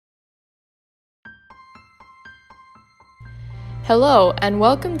Hello, and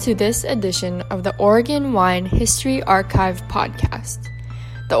welcome to this edition of the Oregon Wine History Archive podcast.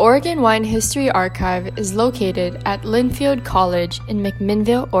 The Oregon Wine History Archive is located at Linfield College in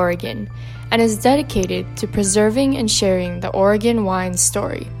McMinnville, Oregon, and is dedicated to preserving and sharing the Oregon wine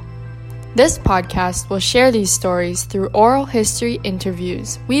story. This podcast will share these stories through oral history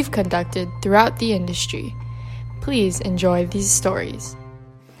interviews we've conducted throughout the industry. Please enjoy these stories.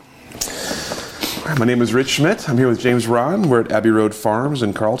 My name is Rich Schmidt. I'm here with James Rahn. We're at Abbey Road Farms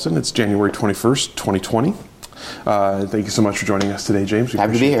in Carlton. It's January 21st, 2020. Thank you so much for joining us today, James.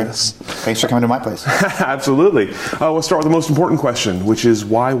 Happy to be here. This. Thanks for coming to my place. Absolutely. We'll start with the most important question, which is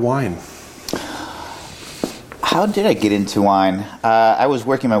why wine? How did I get into wine? I was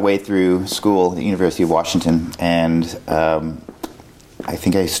working my way through school at the University of Washington, and I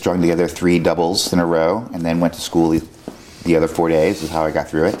think I strung together 3 doubles in a row and then went to school the other 4 days is how I got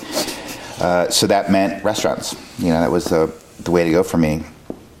through it. So that meant restaurants. That was the way to go for me.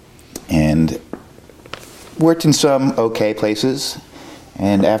 And worked in some okay places.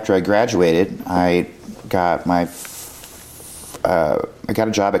 And after I graduated, I got a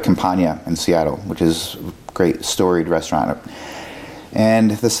job at Campagna in Seattle, which is a great storied restaurant. And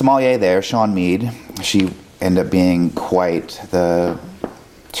the sommelier there, Sean Mead, she ended up being quite the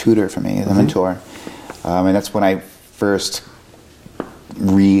tutor for me, the mentor. And that's when I first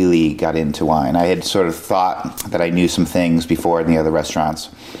really got into wine. I had sort of thought that I knew some things before in the other restaurants,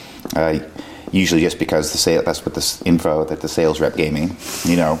 usually just because that's what the info that the sales rep gave me,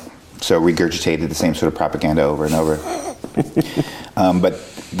 so regurgitated the same sort of propaganda over and over. But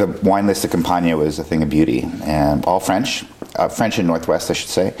the wine list at Campagna was a thing of beauty, and all French and Northwest, I should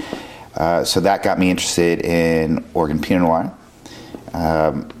say. So that got me interested in Oregon Pinot Noir,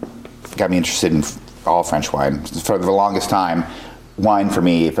 got me interested in all French wine. For the longest time, wine for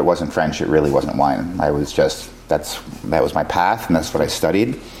me, if it wasn't French, it really wasn't wine. That was my path, and that's what I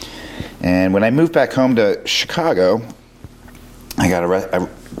studied. And when I moved back home to Chicago, I got a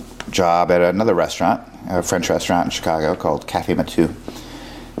job at another restaurant, a French restaurant in Chicago called Café Mathieu.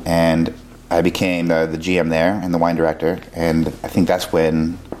 And I became the GM there and the wine director, and I think that's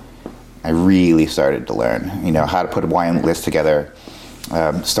when I really started to learn, how to put a wine list together,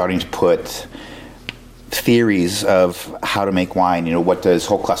 starting to put theories of how to make wine. What does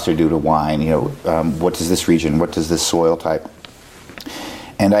whole cluster do to wine? What does this region? What does this soil type?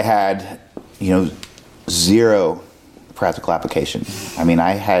 And I had, zero practical application. I mean,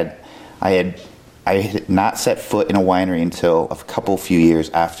 I had not set foot in a winery until a few years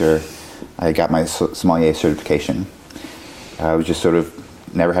after I got my sommelier certification. I was just sort of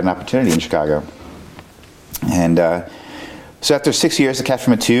never had an opportunity in Chicago. And so after 6 years at Café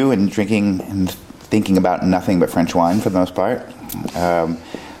Mathieu and drinking and thinking about nothing but French wine for the most part,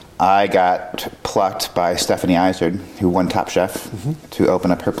 I got plucked by Stephanie Izard, who won Top Chef, to open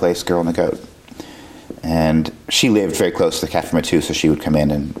up her place, Girl and the Goat. And she lived very close to Café Mathieu, so she would come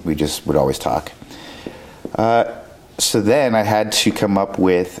in and we just would always talk. So then I had to come up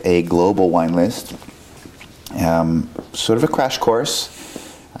with a global wine list, sort of a crash course.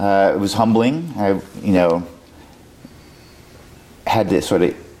 It was humbling. I, had to sort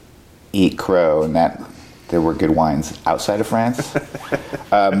of eat crow and that there were good wines outside of France.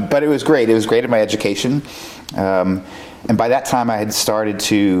 But it was great. It was great in my education. And by that time I had started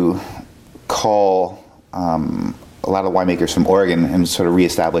to call a lot of winemakers from Oregon and sort of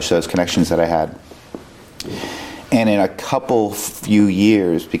reestablish those connections that I had. And in a few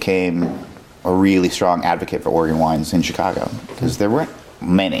years became a really strong advocate for Oregon wines in Chicago, because there weren't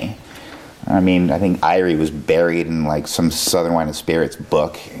many. I mean, I think Irie was buried in like some Southern Wine and Spirits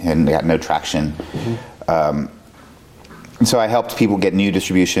book and got no traction. And so I helped people get new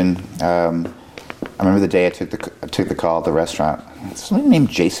distribution. I remember the day I took the call at the restaurant. Is somebody named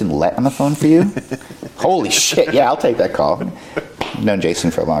Jason Lett on the phone for you? Holy shit! Yeah, I'll take that call. I've known Jason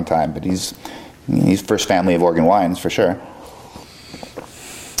for a long time, but he's first family of Oregon wines for sure.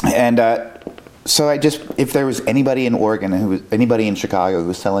 And so if there was anybody in Oregon, anybody in Chicago who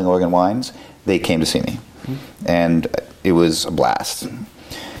was selling Oregon wines, they came to see me. And it was a blast.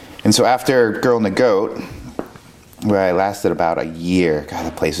 And so after Girl and the Goat, where I lasted about a year, God,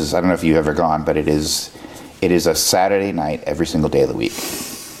 the place is, I don't know if you've ever gone, but it is a Saturday night every single day of the week.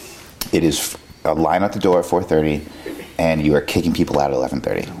 It is a line at the door at 4:30, and you are kicking people out at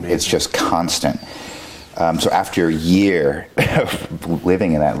 11:30. It's just constant. So after a year of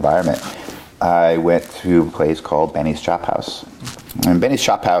living in that environment, I went to a place called Benny's Chop House. And Benny's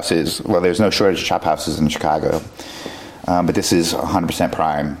Chop House there's no shortage of chop houses in Chicago, but this is 100%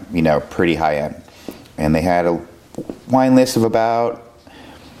 prime, pretty high end. And they had a wine list of about,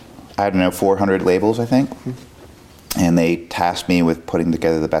 400 labels, I think. and they tasked me with putting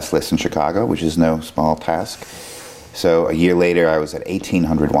together the best list in Chicago, which is no small task. So a year later, I was at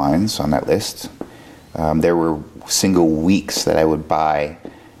 1,800 wines on that list. There were single weeks that I would buy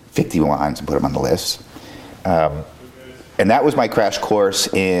 50 wines and put them on the list. And that was my crash course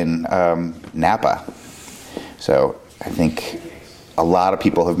in Napa. So I think a lot of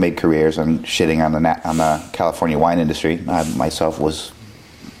people have made careers on shitting on the California wine industry. I myself was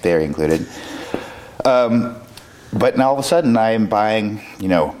very included. But now all of a sudden I am buying,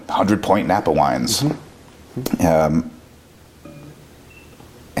 100-point Napa wines. Mm-hmm.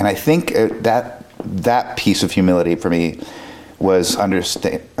 And I think that piece of humility for me was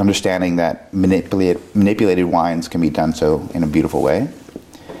understanding that manipulated wines can be done so in a beautiful way.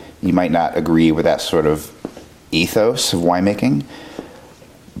 You might not agree with that sort of ethos of winemaking,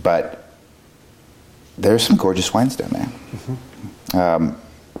 but there's some gorgeous wines down there. Mm-hmm.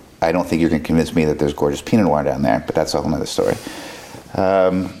 I don't think you can convince me that there's gorgeous Pinot Noir down there, but that's a whole other story.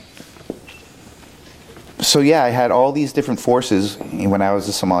 So yeah, I had all these different forces when I was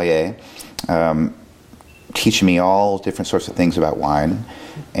a sommelier, teaching me all different sorts of things about wine,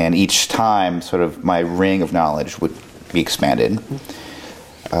 and each time sort of my ring of knowledge would be expanded.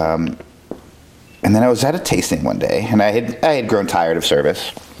 And then I was at a tasting one day, and I had grown tired of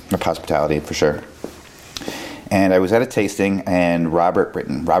service, of hospitality for sure. And I was at a tasting, and Robert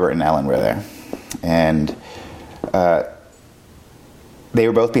and Ellen were there, and they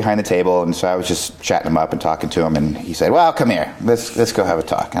were both behind the table, and so I was just chatting him up and talking to him, and he said, "Well, come here, let's go have a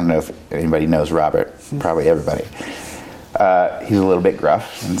talk." I don't know if anybody knows Robert, probably everybody. He's a little bit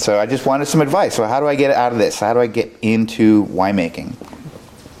gruff, and so I just wanted some advice. So how do I get out of this? How do I get into winemaking?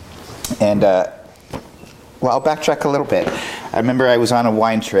 And well, I'll backtrack a little bit. I remember I was on a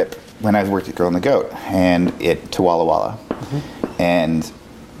wine trip when I worked at Girl and the Goat, to Walla Walla. Mm-hmm. And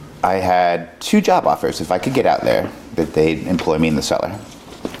I had 2 job offers if I could get out there, that they'd employ me in the cellar.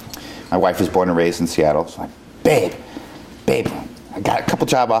 My wife was born and raised in Seattle, so I'm like, babe, I got a couple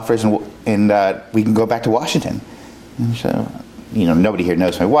job offers, and we can go back to Washington. And so, nobody here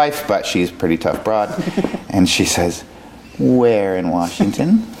knows my wife, but she's a pretty tough broad. And she says, "Where in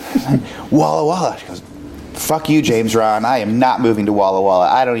Washington?" "Walla Walla." She goes, "Fuck you, James Rahn. I am not moving to Walla Walla.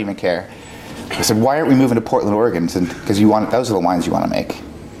 I don't even care." I said, "Why aren't we moving to Portland, Oregon?" Because those are the wines you want to make.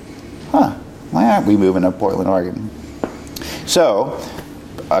 Huh? Why aren't we moving to Portland, Oregon? So,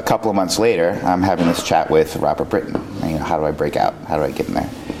 a couple of months later, I'm having this chat with Robert Britton. How do I break out? How do I get in there?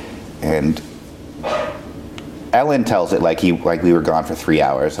 And Ellen tells it like we were gone for 3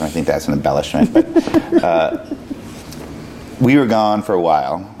 hours, and I think that's an embellishment. But we were gone for a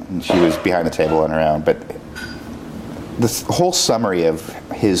while, and she was behind the table on her own. But this whole summary of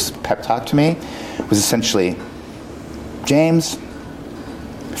his pep talk to me was essentially, "James,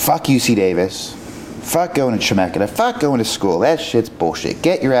 fuck UC Davis, fuck going to Chemeketa, fuck going to school. That shit's bullshit.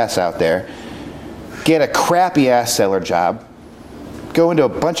 Get your ass out there, get a crappy ass cellar job, go into a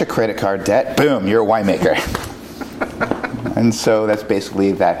bunch of credit card debt, boom, you're a winemaker." And so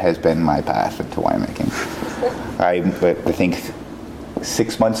that has been my path into winemaking. I think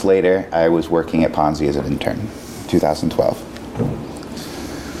 6 months later, I was working at Ponzi as an intern, 2012.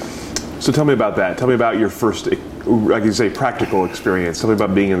 So tell me about that. Tell me about your first, like you say, practical experience. Tell me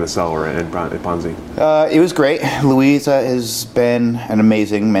about being in the cellar at Ponzi. It was great. Louisa has been an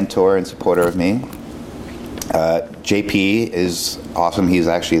amazing mentor and supporter of me. JP is awesome. He's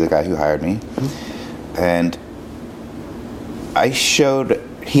actually the guy who hired me. Mm-hmm. And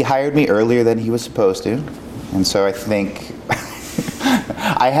he hired me earlier than he was supposed to. And so I think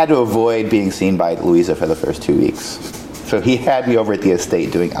I had to avoid being seen by Louisa for the first 2 weeks. So he had me over at the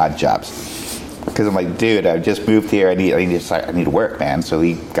estate doing odd jobs. Because I'm like, dude, I just moved here. I need to work, man. So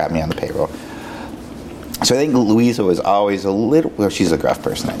he got me on the payroll. So I think Louisa was always a little, well, she's a gruff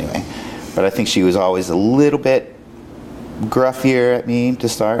person anyway. But I think she was always a little bit gruffier at me to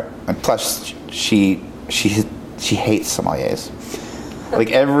start. And plus, she hates sommeliers.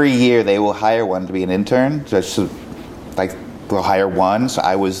 Like every year they will hire one to be an intern. Just like they'll hire one. So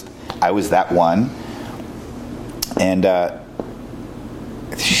I was that one. And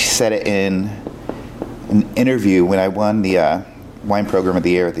she said it in an interview when I won the wine program of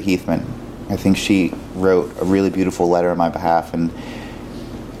the year at the Heathman. I think she wrote a really beautiful letter on my behalf and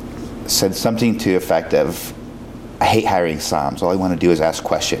said something to the effect of, "I hate hiring somms. All I want to do is ask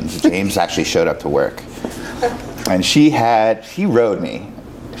questions." James actually showed up to work. And she rode me.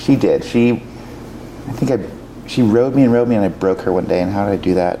 She did. She rode me and I broke her one day. And how did I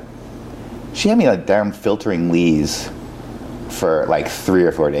do that? She had me like down filtering lees for like 3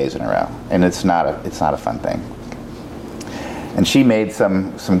 or 4 days in a row. And it's not a fun thing. And she made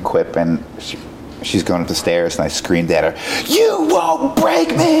some quip, and she's going up the stairs, and I screamed at her, "You won't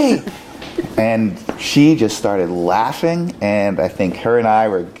break me!" And she just started laughing, and I think her and I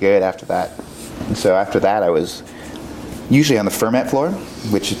were good after that. And so after that, I was usually on the ferment floor,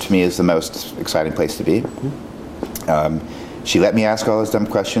 which to me is the most exciting place to be. She let me ask all those dumb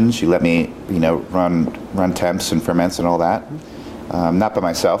questions. She let me, run temps and ferments and all that. Not by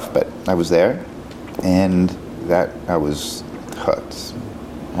myself, but I was there, and that I was hooked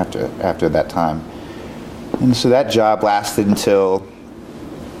after that time. And so that job lasted until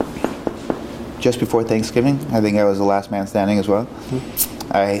just before Thanksgiving. I think I was the last man standing as well.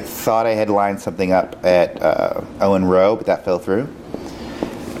 I thought I had lined something up at Owen Rowe, but that fell through.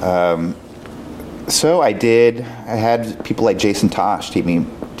 So I did. I had people like Jason Tosh teach me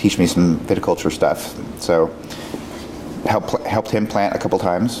some viticulture stuff. So helped him plant a couple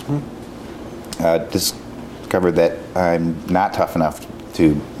times. Discovered that I'm not tough enough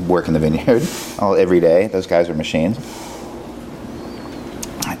to work in the vineyard every day. Those guys are machines.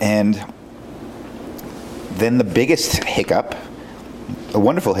 And then the biggest hiccup, a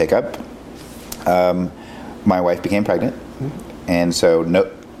wonderful hiccup, my wife became pregnant, and so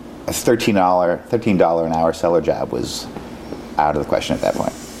a $13 an hour cellar job was out of the question at that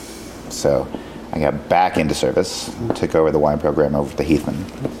point. So I got back into service, took over the wine program over at the Heathman.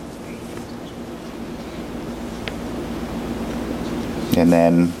 And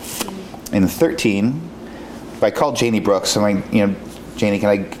then in 13, I called Janie Brooks. I'm like, Janie, can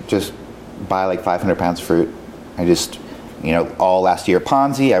I just buy like 500 pounds of fruit? I just, all last year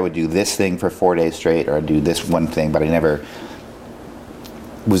Ponzi, I would do this thing for 4 days straight, or I'd do this one thing, but I never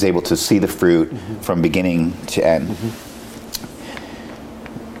was able to see the fruit from beginning to end.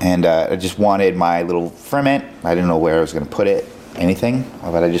 And I just wanted my little ferment. I didn't know where I was going to put it, anything,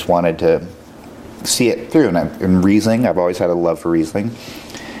 but I just wanted to see it through. And Riesling, I've always had a love for Riesling.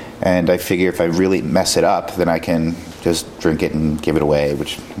 And I figure if I really mess it up, then I can just drink it and give it away,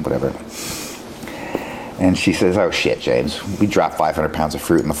 whatever. And she says, "Oh shit, James, we dropped 500 pounds of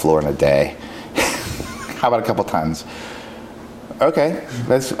fruit on the floor in a day. How about a couple tons?" Okay,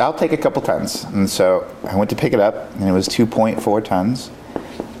 I'll take a couple tons. And so I went to pick it up, and it was 2.4 tons.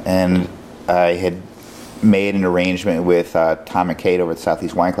 And I had made an arrangement with Tom and Kate over at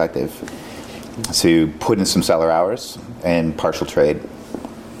Southeast Wine Collective to put in some cellar hours and partial trade.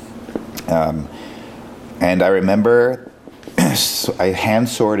 And I remember I hand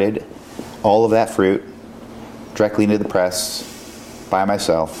sorted all of that fruit directly into the press by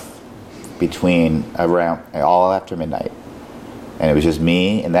myself between around all after midnight. And it was just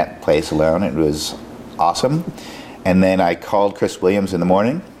me in that place alone. It was awesome. And then I called Chris Williams in the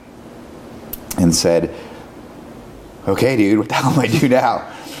morning and said, "Okay, dude, what the hell do I do now?"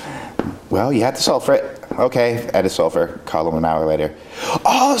 "Well, you have to sulfur it." "Okay, add a sulfur." Call him an hour later.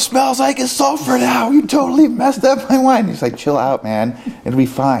 "Oh, it smells like it's sulfur now. You totally messed up my wine." He's like, "Chill out, man. It'll be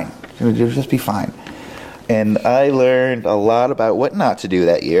fine. It'll just be fine." And I learned a lot about what not to do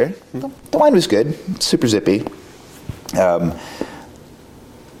that year. The wine was good, super zippy.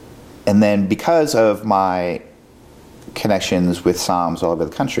 And then because of my connections with somms all over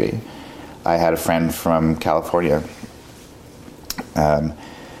the country, I had a friend from California,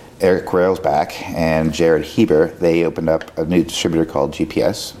 Eric Railsback and Jared Heber. They opened up a new distributor called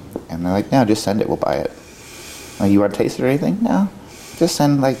GPS, and they're like, "No, just send it, we'll buy it." "Oh, you want to taste it or anything?" "No, just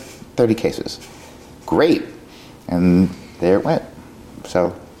send like 30 cases. Great. And there it went.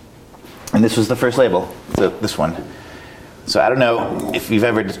 So, and this was the first label, this one. So I don't know if you've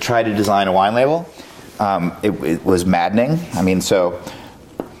ever tried to design a wine label. It was maddening. I mean, so,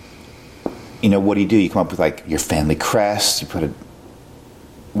 what do? You come up with like your family crest, you put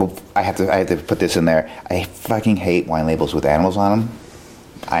I had to put this in there. I fucking hate wine labels with animals on them.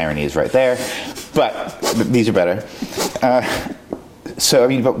 Irony is right there, but these are better. So,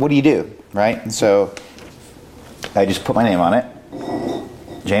 but what do you do, right? And so I just put my name on it,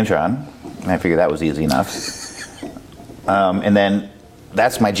 James Rahn, and I figured that was easy enough. And then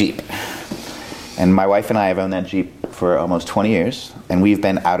that's my Jeep. And my wife and I have owned that Jeep for almost 20 years, and we've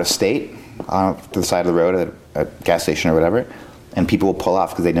been out of state to the side of the road at a gas station or whatever, and people will pull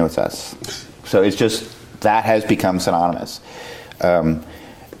off because they know it's us. So it's just, that has become synonymous.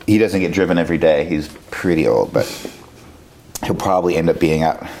 He doesn't get driven every day. He's pretty old, but he'll probably end up being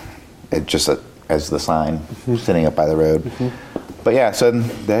out as the sign sitting up by the road. But yeah, so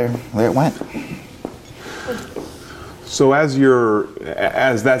there it went. So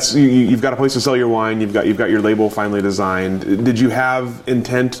you've got a place to sell your wine, you've got your label finally designed. Did you have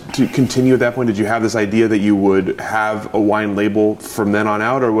intent to continue at that point? Did you have this idea that you would have a wine label from then on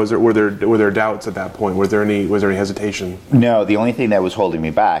out, or were there doubts at that point? Was there any hesitation? No, the only thing that was holding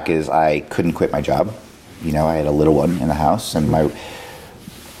me back is I couldn't quit my job. You know, I had a little one in the house, and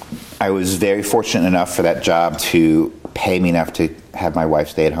I was very fortunate enough for that job to pay me enough to have my wife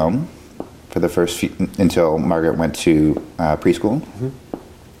stay at home for the first until Margaret went to preschool.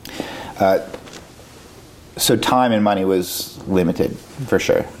 So time and money was limited, for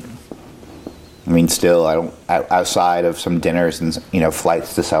sure. I mean, still, outside of some dinners and,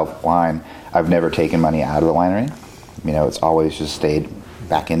 flights to sell wine, I've never taken money out of the winery. It's always just stayed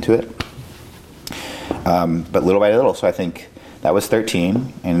back into it. But little by little, so I think that was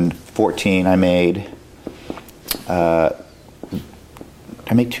 13. In 14, I made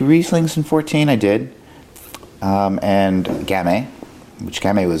 2 Rieslings in 14, I did. And Gamay, which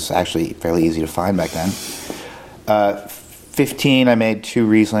Gamay was actually fairly easy to find back then. 15, I made 2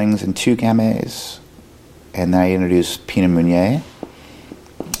 Rieslings and 2 Gamays. And then I introduced Pinot Meunier.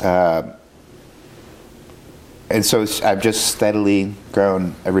 And so I've just steadily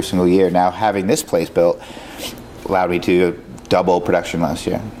grown every single year. Now, having this place built allowed me to double production last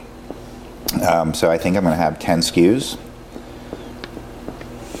year. So I think I'm going to have 10 SKUs.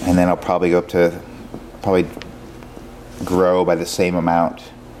 And then I'll probably grow by the same amount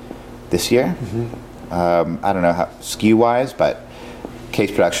this year. I don't know how SKU-wise, but case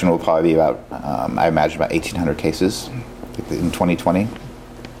production will probably be about, I imagine, about 1,800 cases in 2020.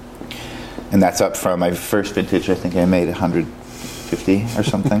 And that's up from my first vintage. I think I made 150 or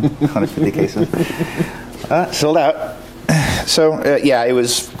something, 150 cases. Sold out. So, it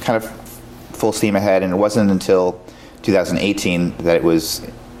was kind of full steam ahead, and it wasn't until 2018 that it was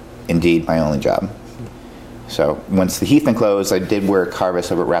indeed my only job. So once the Heathman closed, I did work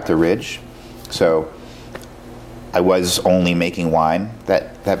harvest over at Raptor Ridge. So I was only making wine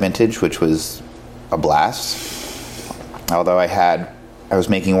that vintage, which was a blast. Although I was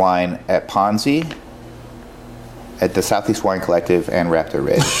making wine at Ponzi, at the Southeast Wine Collective, and Raptor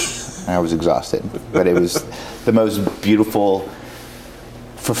Ridge. And I was exhausted. But it was the most beautiful,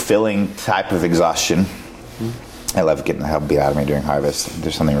 fulfilling type of exhaustion. I love getting the hell beat out of me during harvest.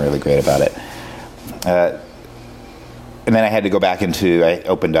 There's something really great about it. And then I had to go back I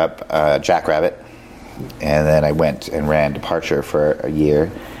opened up Jackrabbit, and then I went and ran Departure for a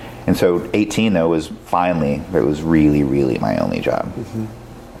year. And so 18, though, it was really, really my only job.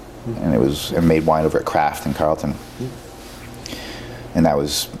 And I made wine over at Craft in Carlton. And that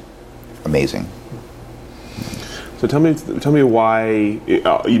was amazing. So tell me why,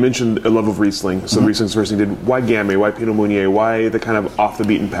 you mentioned a love of Riesling, so Riesling's first thing you did. Why Gamay, why Pinot Meunier, why the kind of off the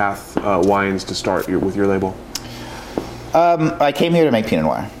beaten path wines to start with your label? I came here to make Pinot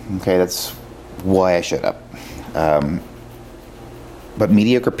Noir. Okay, that's why I showed up. But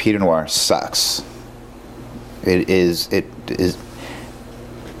mediocre Pinot Noir sucks. It is,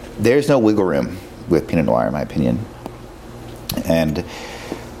 there's no wiggle room with Pinot Noir, in my opinion. And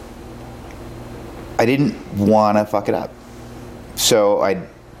I didn't want to fuck it up. So I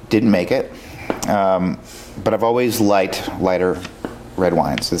didn't make it. But I've always liked lighter red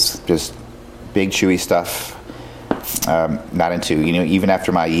wines. It's just big, chewy stuff. Not into, even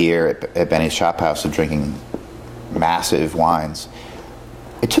after my year at Benny's Shop House of drinking massive wines,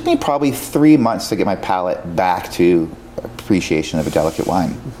 it took me probably 3 months to get my palate back to appreciation of a delicate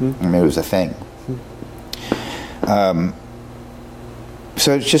wine. I mean, it was a thing.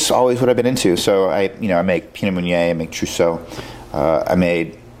 So it's just always what I've been into. So I make Pinot Meunier, I make Trousseau. Some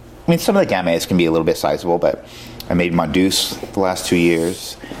of the Gamays can be a little bit sizable, but I made Mondeuse the last 2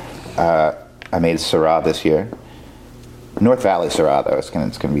 years. I made Syrah this year. North Valley Syrah, though, it's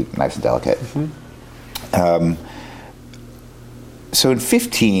going to be nice and delicate. So in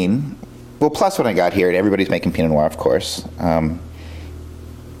 15, plus when I got here, and everybody's making Pinot Noir, of course, I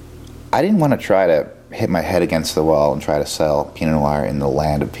didn't want to try to hit my head against the wall and try to sell Pinot Noir in the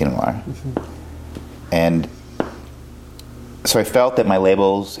land of Pinot Noir. And so I felt that my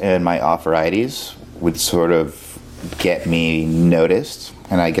labels and my off varieties would sort of get me noticed,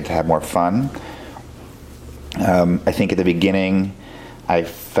 and I get to have more fun. I think at the beginning, I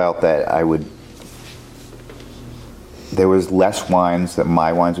felt that there was less wines that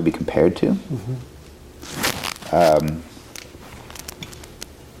my wines would be compared to.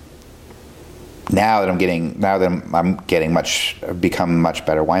 Now that I'm become much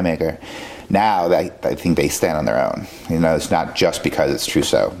better winemaker. Now that I think they stand on their own. It's not just because it's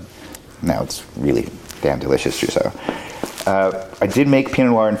Trousseau. No, it's really damn delicious Trousseau. I did make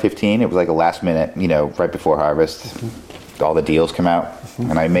Pinot Noir in 15. It was like a last minute, right before harvest. all the deals come out,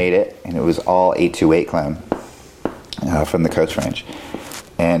 and I made it, and it was all 828 clone from the Coast Range,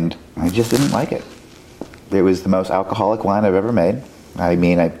 and I just didn't like it. It was the most alcoholic wine I've ever made. I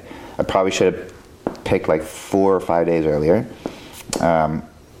mean, I probably should have picked like 4 or 5 days earlier.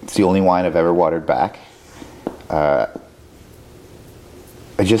 It's the only wine I've ever watered back. I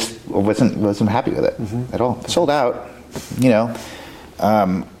just wasn't happy with it at all. Sold out, you know.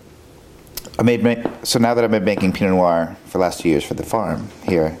 So now that I've been making Pinot Noir for the last 2 years for the farm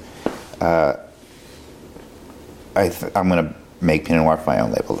here, I'm going to make Pinot Noir for my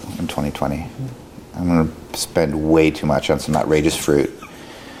own label in 2020. I'm going to spend way too much on some outrageous fruit,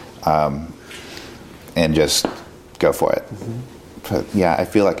 and just go for it. But yeah, I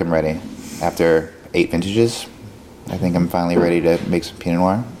feel like I'm ready. After 8 vintages, I think I'm finally ready to make some Pinot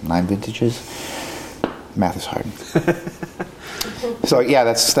Noir. 9 vintages. Math is hard. So yeah,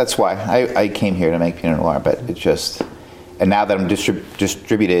 that's why I came here to make Pinot Noir. But it just, and now that I'm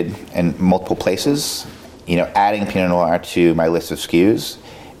distributed in multiple places, you know, adding Pinot Noir to my list of SKUs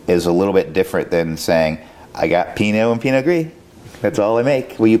is a little bit different than saying, I got Pinot and Pinot Gris. That's all I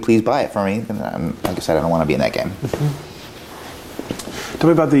make. Will you please buy it for me? And like I said, I don't want to be in that game. Tell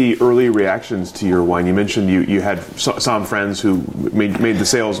me about the early reactions to your wine. You mentioned you had some friends who made the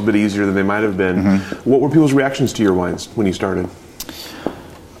sales a bit easier than they might have been. What were people's reactions to your wines when you started?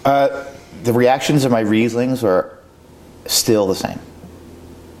 The reactions of my Rieslings are still the same.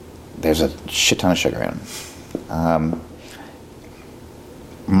 There's a shit ton of sugar in them.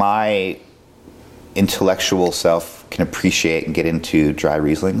 My intellectual self can appreciate and get into dry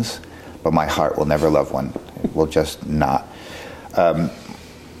Rieslings, but my heart will never love one. It will just not.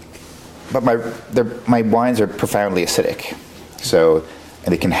 But my wines are profoundly acidic, so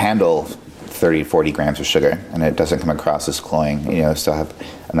and they can handle 30, 40 grams of sugar, and it doesn't come across as cloying. You know, still have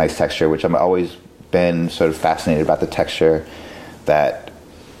a nice texture, which I've always been sort of fascinated about the texture that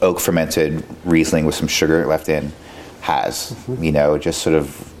oak fermented Riesling with some sugar left in has. You know, just sort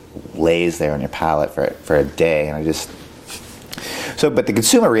of lays there on your palate for a day, and but the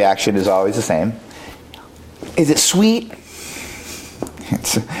consumer reaction is always the same. Is it sweet?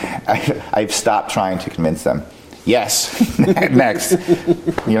 I've stopped trying to convince them. Yes, next.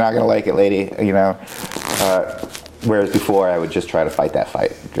 You're not going to like it, lady. You know. Whereas before, I would just try to fight that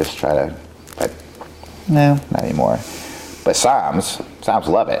fight. But no, not anymore. But Soms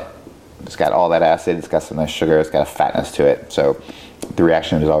love it. It's got all that acid. It's got some nice sugar. It's got a fatness to it. So the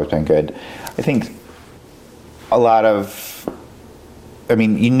reaction has always been good. I think a lot of, I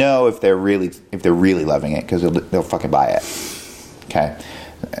mean, you know, if they're really loving it, because they'll fucking buy it. Okay.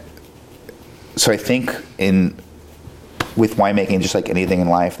 So I think with winemaking, just like anything in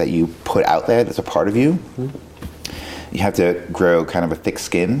life that you put out there that's a part of you, you have to grow kind of a thick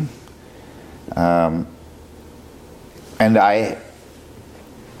skin. And I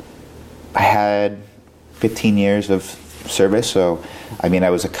had 15 years of service, so I mean, I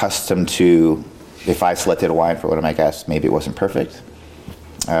was accustomed to, if I selected a wine for one of my guests, maybe it wasn't perfect.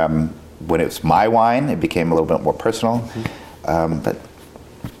 When it was my wine, it became a little bit more personal. But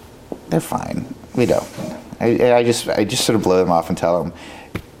they're fine. We don't. I just sort of blow them off and tell them,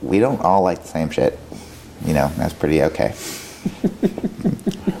 we don't all like the same shit. You know, that's pretty okay.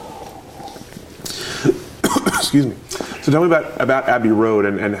 Excuse me. So tell me about Abbey Road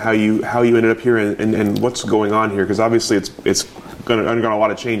and how you ended up here and what's going on here, because obviously it's undergone a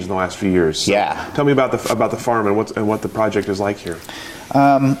lot of change in the last few years. So yeah. Tell me about the farm and what the project is like here.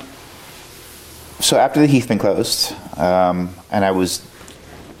 So after the Heath been closed, and I was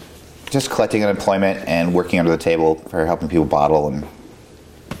just collecting unemployment and working under the table for helping people bottle and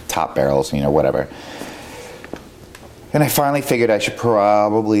top barrels, you know, whatever. And I finally figured I should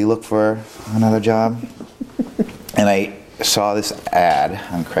probably look for another job. And I saw this ad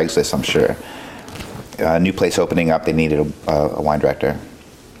on Craigslist, I'm sure. A new place opening up, they needed a wine director.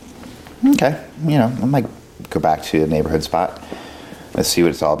 Okay, you know, I might go back to a neighborhood spot. Let's see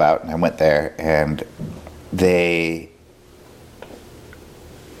what it's all about. And I went there, and they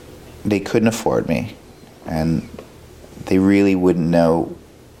couldn't afford me, and they really wouldn't know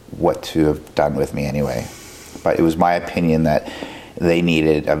what to have done with me anyway. But it was my opinion that they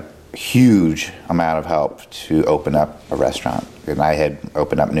needed a huge amount of help to open up a restaurant, and I had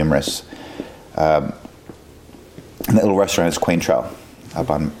opened up numerous. And that little restaurant is Quaintrell, up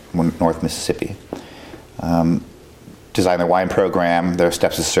on North Mississippi. Designed their wine program, their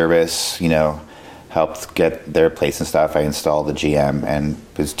steps of service, you know, helped get their place and stuff. I installed the GM, and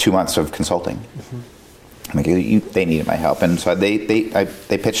it was 2 months of consulting. Like, they needed my help, and so they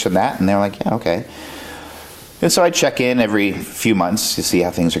pitched them that, and they were like, yeah, okay. And so I check in every few months to see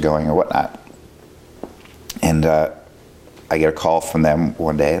how things are going or whatnot. And I get a call from them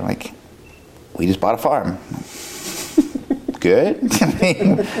one day, like, we just bought a farm. Good. I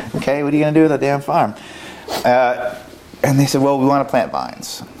mean, okay, what are you going to do with a damn farm? And they said, well, we want to plant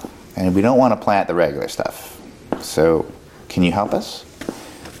vines, and we don't want to plant the regular stuff. So can you help us?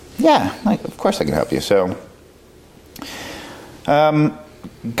 Yeah, of course I can help you. So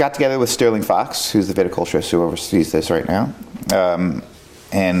got together with Sterling Fox, who's the viticulturist who oversees this right now,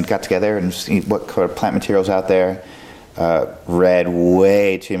 and got together and see what kind of plant materials out there. Read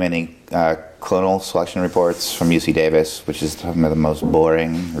way too many clonal selection reports from UC Davis, which is some of the most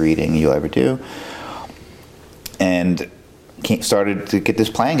boring reading you'll ever do. And started to get this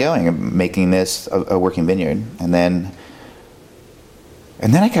plan going and making this a working vineyard. And then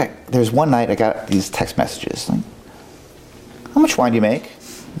there's one night I got these text messages like, how much wine do you make?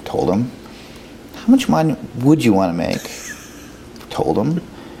 I told him. How much wine would you want to make? Told him.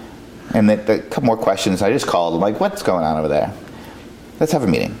 And a couple more questions. I just called them, like, what's going on over there? Let's have a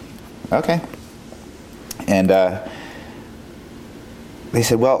meeting. Okay. And they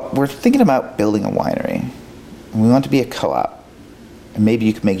said, well, we're thinking about building a winery. And we want to be a co-op. And maybe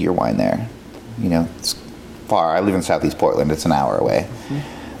you could make your wine there. You know, it's far. I live in Southeast Portland. It's an hour away.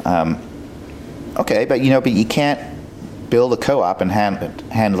 Mm-hmm. Okay, but you can't build a co-op and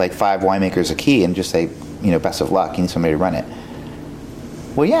hand like 5 winemakers a key and just say, best of luck. You need somebody to run it.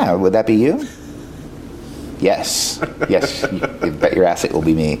 Well, yeah, would that be you? Yes. Yes, you bet your ass it will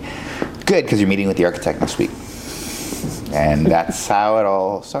be me. Good, because you're meeting with the architect next week. And that's how it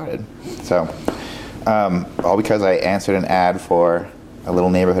all started. So, all because I answered an ad for a little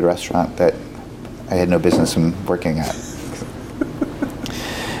neighborhood restaurant that I had no business in working at.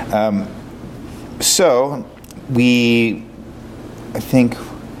 So,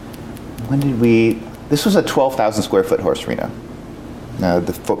 this was a 12,000 square foot horse arena.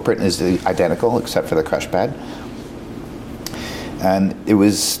 The footprint is identical except for the crush pad. And it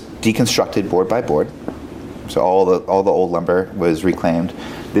was deconstructed board by board. So all the old lumber was reclaimed.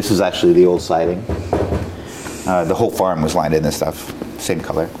 This is actually the old siding. The whole farm was lined in this stuff, same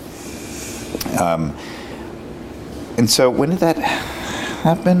color. And so when did that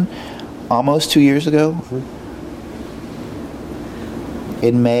happen? Almost 2 years ago.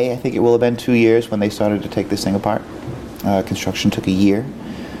 In May, I think it will have been 2 years when they started to take this thing apart. Construction took a year.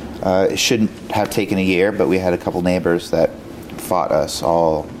 It shouldn't have taken a year, but we had a couple neighbors that fought us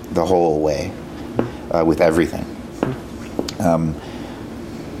the whole way with everything.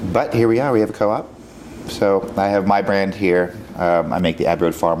 But here we are. We have a co-op. So I have my brand here. I make the Abbey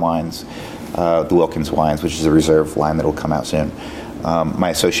Road Farm wines, the Wilkins wines, which is a reserve line that will come out soon.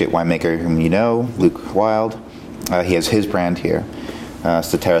 My associate winemaker, whom you know, Luke Wild, he has his brand here.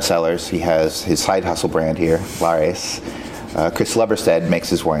 Statera Cellars, he has his side hustle brand here, Lares. Chris Leverstead makes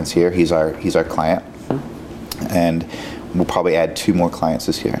his wines here. He's our client, and we'll probably add 2 more clients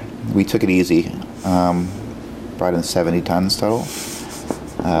this year. We took it easy, brought in 70 tons total.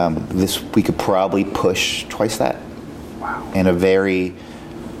 We could probably push twice that. Wow. In a very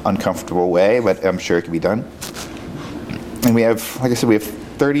uncomfortable way, but I'm sure it can be done. And we have, like I said, we have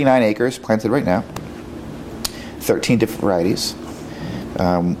 39 acres planted right now, 13 different varieties.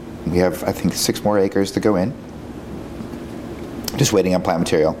 We have, I think, 6 more acres to go in. Just waiting on plant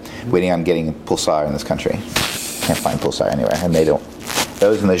material, waiting on getting Pulsar in this country. Can't find Pulsar anywhere, and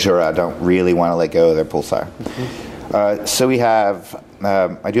those in the Jura don't really want to let go of their Pulsar. Mm-hmm. So we have,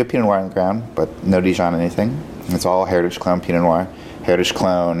 I do have Pinot Noir on the ground, but no Dijon anything. It's all Heritage Clone Pinot Noir, Heritage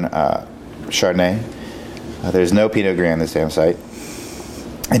Clone Chardonnay. There's no Pinot Gris on this damn site.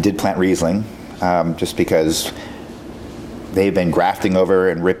 I did plant Riesling, just because they've been grafting over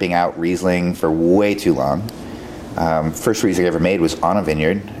and ripping out Riesling for way too long. First Riesling I ever made was on a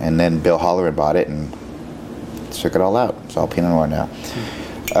vineyard, and then Bill Holleran bought it and took it all out. It's all Pinot Noir now.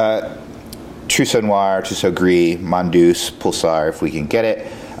 Trousseau Noir, Trousseau Gris, Mondouse, Pulsar, if we can get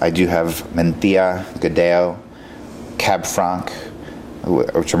it. I do have Menthia, Godeo, Cab Franc,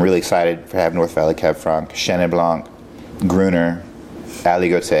 which I'm really excited to have North Valley Cab Franc, Chenin Blanc, Gruner,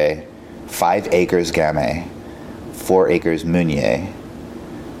 Aligoté, 5 acres Gamay, 4 acres Meunier.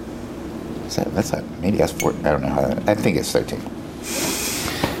 Maybe that's 4. I don't know. I think it's 13.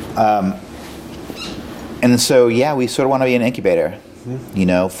 And so, yeah, we sort of want to be an incubator,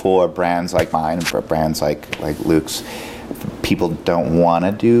 for brands like mine and for brands like Luke's. People don't want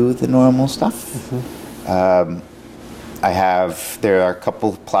to do the normal stuff. Mm-hmm. There are a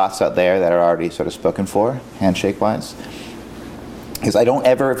couple plots out there that are already sort of spoken for, handshake-wise. Because I don't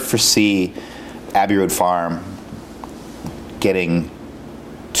ever foresee Abbey Road Farm getting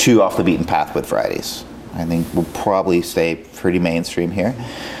too off the beaten path with varieties. I think we'll probably stay pretty mainstream here.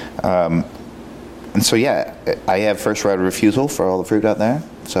 and so yeah, I have first right of refusal for all the fruit out there.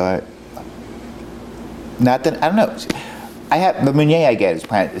 So I don't know. I have the Meunier I get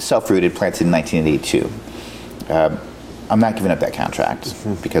is self-rooted, planted in 1982. I'm not giving up that contract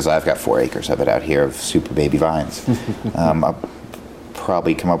because I've got 4 acres of it out here of super baby vines. I'll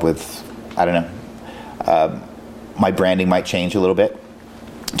probably come up with, I don't know. My branding might change a little bit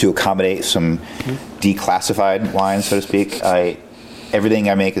to accommodate some declassified wines, so to speak. Everything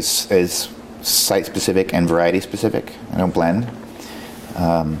I make is site specific and variety specific. I don't blend.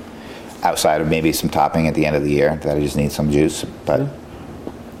 Outside of maybe some topping at the end of the year that I just need some juice. But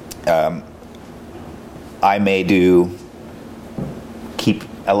I may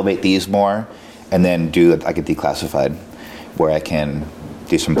elevate these more and then do like a declassified where I can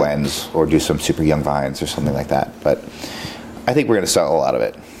do some blends or do some super young vines or something like that. But I think we're going to sell a lot of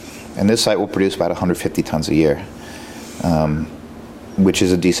it. And this site will produce about 150 tons a year, which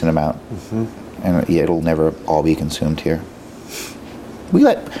is a decent amount. And it'll never all be consumed here. We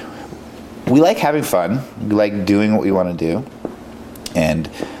like having fun. We like doing what we want to do. And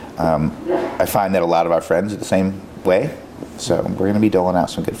I find that a lot of our friends are the same way. So we're going to be doling out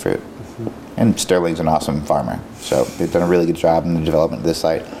some good fruit. And Sterling's an awesome farmer. So they've done a really good job in the development of this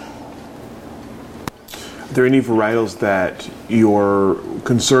site. Are there any varietals that you're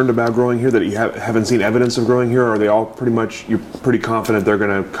concerned about growing here that you haven't seen evidence of growing here? Or are they all pretty much, you're pretty confident they're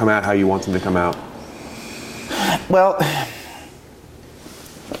going to come out how you want them to come out? Well, I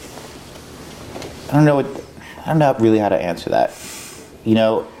don't know really how to answer that. You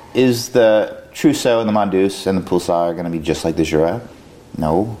know, is the Trousseau and the Mondouse and the Pulsar going to be just like the Jura?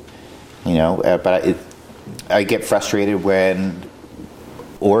 No. You know, but I get frustrated when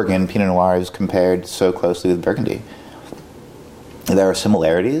Oregon Pinot Noir is compared so closely with Burgundy. There are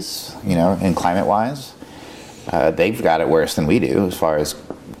similarities, you know, in climate-wise. They've got it worse than we do as far as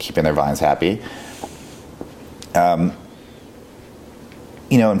keeping their vines happy. You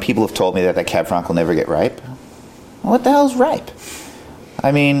know, and people have told me that Cab Franc will never get ripe. What the hell's ripe?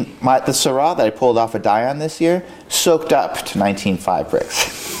 I mean, the Syrah that I pulled off of Dion this year soaked up to 19.5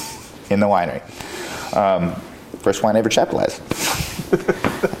 bricks in the winery. First wine I ever chaptalized.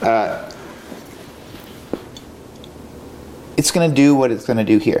 It's going to do what it's going to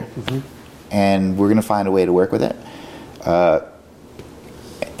do here. And we're going to find a way to work with it.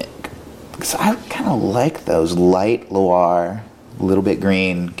 Because I kind of like those light Loire, a little bit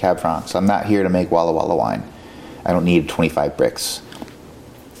green Cab Francs. I'm not here to make Walla Walla wine. I don't need 25 bricks.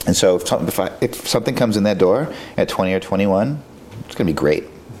 And so if something comes in that door at 20 or 21, it's going to be great.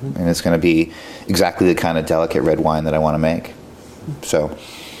 And it's going to be exactly the kind of delicate red wine that I want to make. So,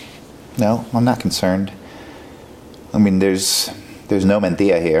 no, I'm not concerned. I mean, there's no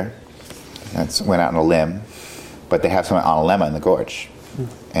Menthia here. That went out on a limb. But they have some Analemma in the gorge.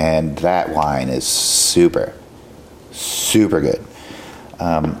 And that wine is super, super good.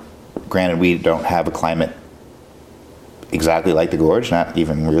 Granted, we don't have a climate exactly like the gorge, not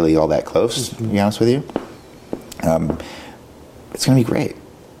even really all that close, to be honest with you. It's going to be great.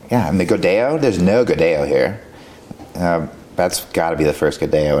 Yeah, and the Godeo, there's no Godeo here. That's got to be the first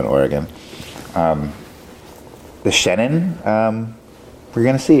Godeo in Oregon. The Chenin, we're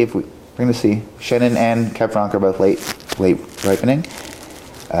going to see we're going to see. Chenin and Cab Franc are both late ripening.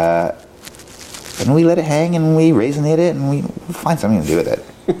 And we let it hang and we raisinate it and we'll find something to do with it.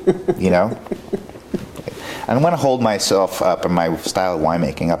 You know? I don't want to hold myself up and my style of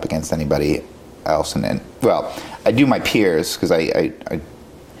winemaking up against anybody else. Well, I do my peers because I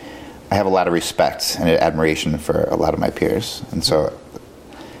have a lot of respect and admiration for a lot of my peers.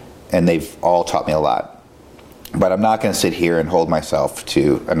 And they've all taught me a lot. But I'm not going to sit here and hold myself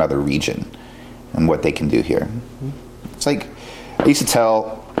to another region and what they can do here. It's like, I used to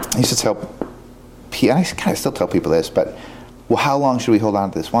tell, and I kind of still tell people this, but, well, how long should we hold on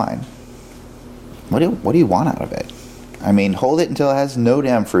to this wine? What do you want out of it? I mean, hold it until it has no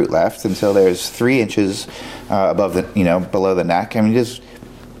damn fruit left, until there's 3 inches below the neck. I mean, it's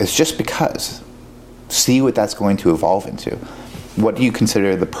just because. See what that's going to evolve into. What do you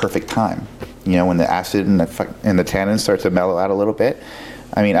consider the perfect time? You know, when the acid and the tannins start to mellow out a little bit.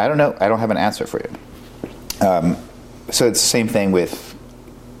 I mean, I don't know. I don't have an answer for you. So it's the same thing with,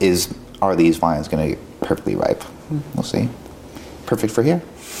 are these vines going to get perfectly ripe? We'll see. Perfect for here?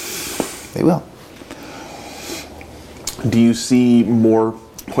 They will. Do you see more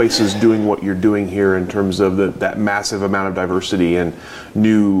places doing what you're doing here in terms of that massive amount of diversity and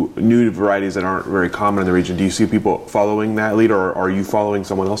new varieties that aren't very common in the region? Do you see people following that lead, or are you following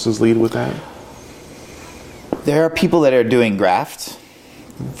someone else's lead with that? There are people that are doing graft,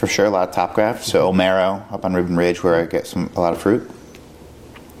 for sure, a lot of top graft. So Omero up on Ribbon Ridge, where I get a lot of fruit.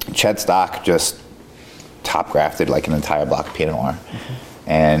 Ched Stock just top grafted like an entire block of Pinot Noir,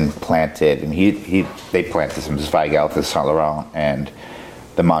 and planted. And they planted some Zweigelt, the Saint Laurent, and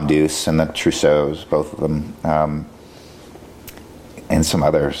the Mondeuse and the Trousseaus, both of them, and some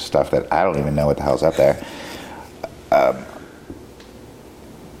other stuff that I don't even know what the hell's up there.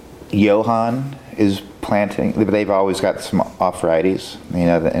 Johann is planting, but they've always got some off varieties,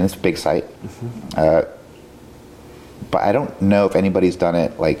 and it's a big site. But I don't know if anybody's done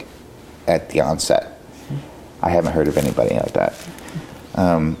it like at the onset. I haven't heard of anybody like that.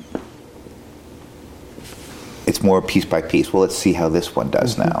 It's more piece by piece. Well, let's see how this one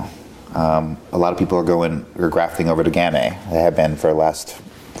does now. A lot of people are grafting over to Gamay. They have been for the last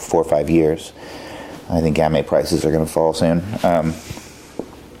 4 or 5 years. I think Gamay prices are going to fall soon.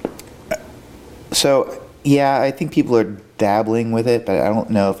 So, yeah, I think people are dabbling with it, but I don't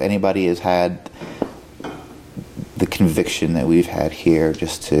know if anybody has had the conviction that we've had here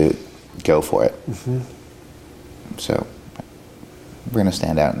just to go for it. So, we're going to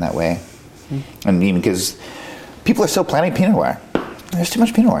stand out in that way. And even because people are still planting Pinot Noir. There's too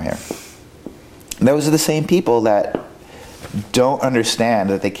much Pinot Noir here. Those are the same people that don't understand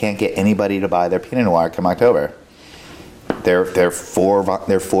that they can't get anybody to buy their Pinot Noir come October. They're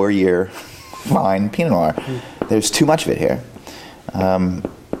 4-year fine Pinot Noir. There's too much of it here. And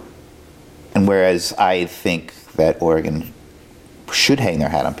whereas I think that Oregon should hang their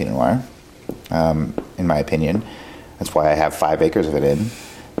hat on Pinot Noir, in my opinion, that's why I have 5 acres of it in.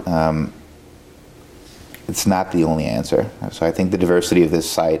 It's not the only answer. So I think the diversity of this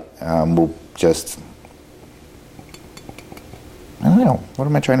site will just, I don't know, what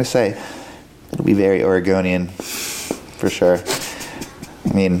am I trying to say? It'll be very Oregonian, for sure.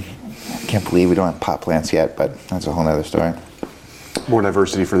 I mean, I can't believe we don't have pot plants yet, but that's a whole other story. More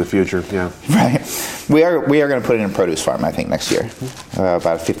diversity for the future, yeah. Right. We are going to put in a produce farm, I think, next year.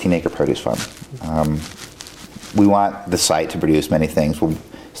 About a 15-acre produce farm. We want the site to produce many things. We'll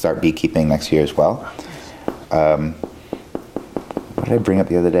start beekeeping next year as well. What did I bring up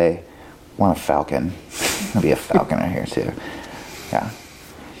the other day? I want a falcon. There'll be a falcon right here too. Yeah.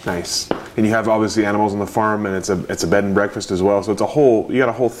 Nice. And you have obviously animals on the farm, and it's a bed and breakfast as well. So you got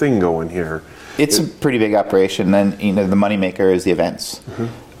a whole thing going here. It's a pretty big operation. And the moneymaker is the events.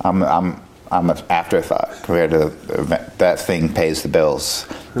 I'm an afterthought compared to the event. That thing pays the bills.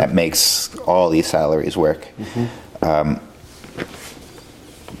 That makes all these salaries work.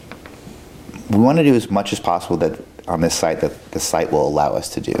 We want to do as much as possible that on this site that the site will allow us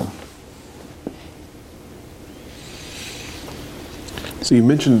to do. So you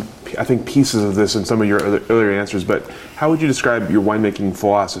mentioned, I think, pieces of this in some of your earlier answers, but how would you describe your winemaking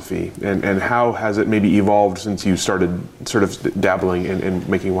philosophy, and how has it maybe evolved since you started sort of dabbling in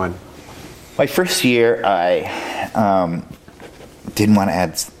making wine? My first year, I didn't want to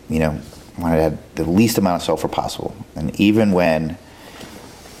add, wanted to add the least amount of sulfur possible. And even when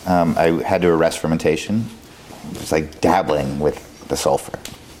I had to arrest fermentation, it was like dabbling with the sulfur.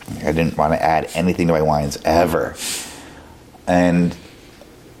 I didn't want to add anything to my wines ever. And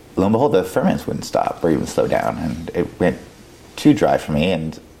lo and behold, the ferments wouldn't stop or even slow down, and it went too dry for me.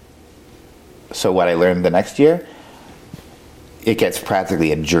 And so what I learned the next year, it gets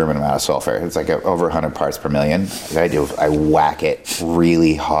practically a German amount of sulfur. It's like over 100 parts per million. What I do is I whack it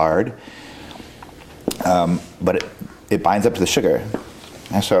really hard, but it binds up to the sugar.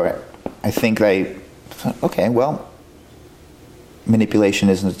 And so I think okay, well, manipulation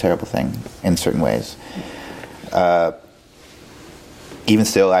isn't a terrible thing in certain ways. Even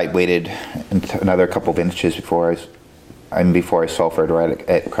still, I waited another couple vintages before I sulfured right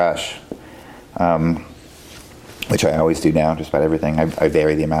at crush, which I always do now, just about everything. I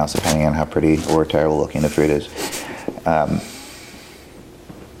vary the amounts depending on how pretty or terrible looking the fruit is. And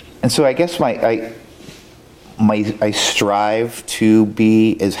so I guess I strive to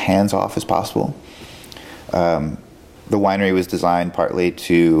be as hands-off as possible. The winery was designed partly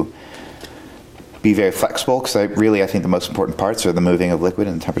to be very flexible, because I think the most important parts are the moving of liquid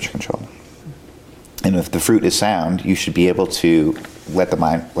and temperature control. And if the fruit is sound, you should be able to let the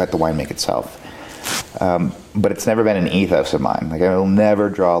wine make itself. But it's never been an ethos of mine. Like, I will never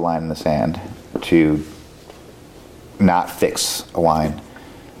draw a line in the sand to not fix a wine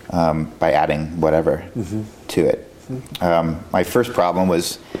by adding whatever to it. My first problem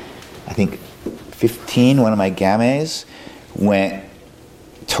was, I think, 15. One of my Gamays went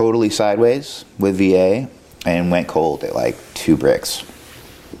totally sideways with VA and went cold at like 2 bricks.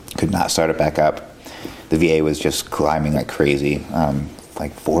 Could not start it back up. The VA was just climbing like crazy,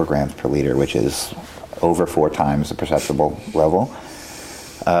 like 4 grams per liter, which is over 4 times the perceptible level.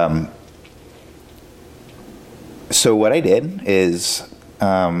 So what I did is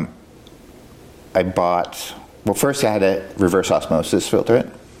I bought. Well, first I had to reverse osmosis filter it,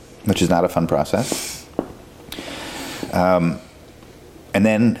 which is not a fun process. And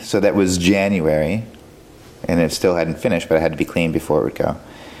then, so that was January, and it still hadn't finished, but it had to be cleaned before it would go.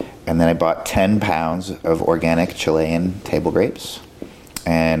 And then I bought 10 pounds of organic Chilean table grapes,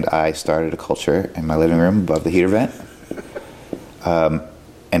 and I started a culture in my living room above the heater vent,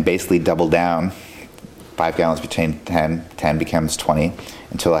 and basically doubled down. 5 gallons became 10, 10 becomes 20,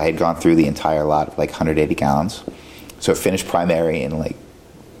 until I had gone through the entire lot of like 180 gallons. So it finished primary in like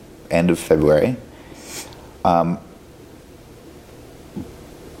end of February.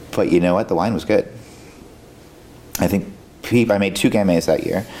 But you know what? The wine was good. I think I made 2 gamets that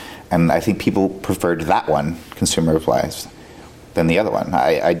year, and I think people preferred that one, consumer-wise, than the other one.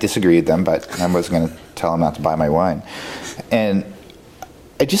 I disagreed with them, but I wasn't going to tell them not to buy my wine. And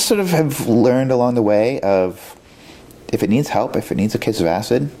I just sort of have learned along the way of, if it needs help, if it needs a kiss of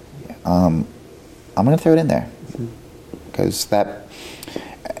acid, I'm going to throw it in there. Because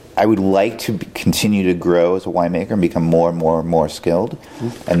I would like to continue to grow as a winemaker and become more and more skilled,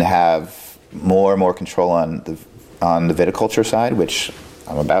 and have more and more control on the viticulture side, which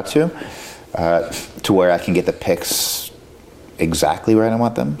I'm about to where I can get the picks exactly where I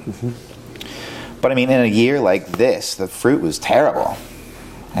want them. But I mean, in a year like this, the fruit was terrible.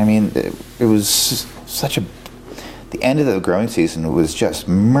 I mean, it was such the end of the growing season was just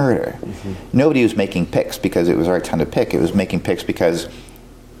murder. Nobody was making picks because it was our time to pick. It was making picks because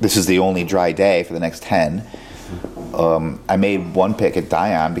this is the only dry day for the next 10. I made 1 pick at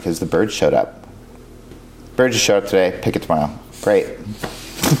Dion because the birds showed up. Birds just showed up today, pick it tomorrow. Great.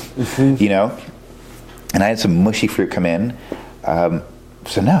 You know? And I had some mushy fruit come in.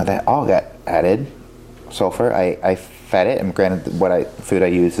 So no, that all got added. Sulfur, I fed it, and granted food I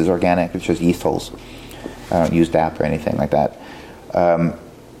use is organic, it's just yeast holes. I don't use DAP or anything like that.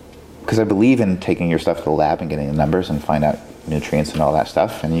 Because I believe in taking your stuff to the lab and getting the numbers and find out nutrients and all that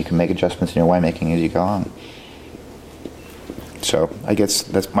stuff, and you can make adjustments in your winemaking as you go on. So I guess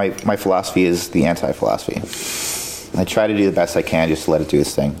that's my philosophy is the anti-philosophy. I try to do the best I can just to let it do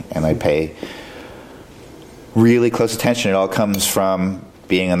its thing, and I pay really close attention. It all comes from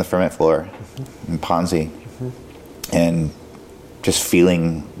being on the ferment floor in Ponzi and just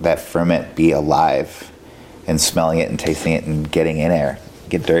feeling that ferment be alive and smelling it and tasting it and getting in there,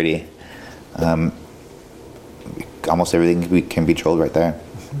 get dirty. Almost everything can be controlled right there.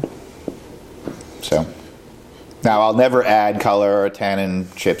 So now I'll never add color or tannin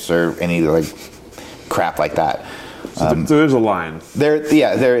chips or any like crap like that. So there's a line.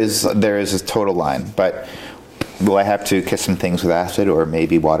 There is a total line. But will I have to kiss some things with acid, or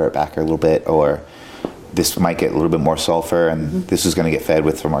maybe water it back a little bit, or this might get a little bit more sulfur, and this is going to get fed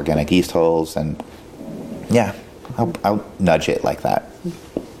with some organic yeast holes, and yeah, I'll nudge it like that.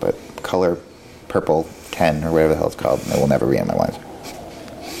 But color purple 10 or whatever the hell it's called, it will never be in my wines.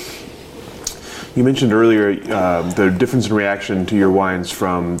 You mentioned earlier the difference in reaction to your wines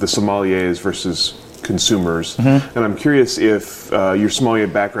from the sommeliers versus consumers, and I'm curious if your sommelier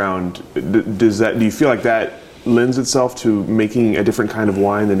background do you feel like that lends itself to making a different kind of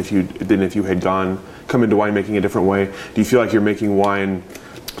wine than if you had come into winemaking a different way? Do you feel like you're making wine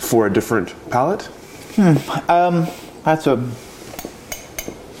for a different palate? That's a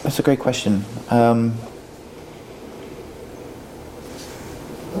great question.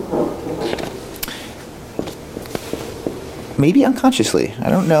 Maybe unconsciously.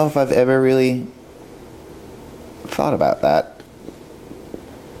 I don't know if I've ever really thought about that.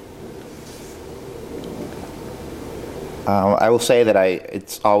 I will say that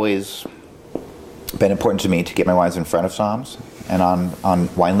it's always been important to me to get my wines in front of somms and on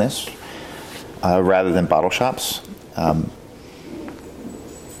wine lists rather than bottle shops.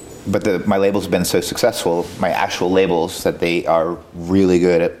 But my labels have been so successful, my actual labels, that they are really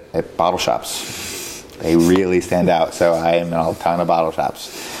good at bottle shops. They really stand out. So I am in a ton of bottle shops,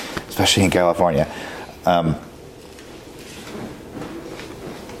 especially in California. I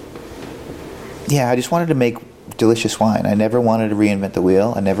just wanted to make delicious wine. I never wanted to reinvent the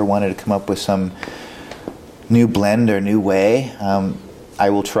wheel. I never wanted to come up with some new blend or new way.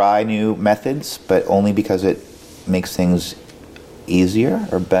 I will try new methods, but only because it makes things easier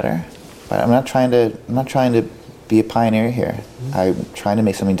or better. But I'm not trying to be a pioneer here. I'm trying to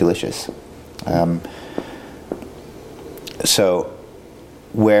make something delicious. So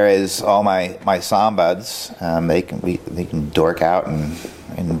whereas all my somm buds, they can dork out and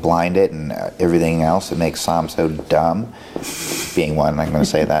blind it and everything else that makes somm so dumb, being one, I'm going to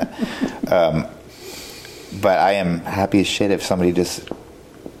say that. But I am happy as shit if somebody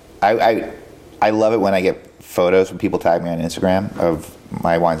I love it when I get photos when people tag me on Instagram of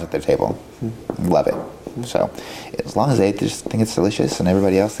my wines at their table. Love it. So as long as they just think it's delicious and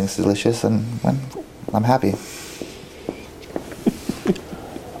everybody else thinks it's delicious, and I'm happy.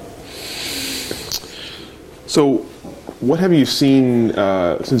 So, what have you seen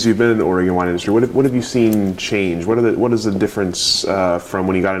since you've been in the Oregon wine industry? What have you seen change? What is the difference from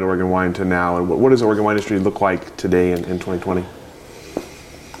when you got into Oregon wine to now, and what does the Oregon wine industry look like today in 2020?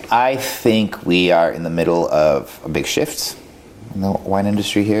 I think we are in the middle of a big shift in the wine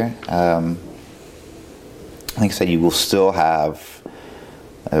industry here. Like I said, you will still have,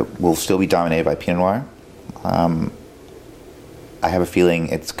 will still be dominated by Pinot Noir. I have a feeling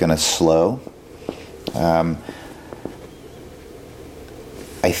it's going to slow.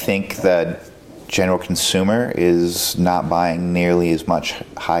 I think that general consumer is not buying nearly as much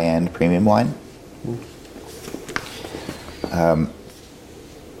high-end premium wine.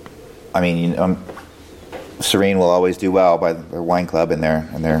 I mean, Serene will always do well by their wine club and their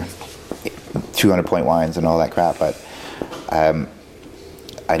 200-point wines and all that crap, but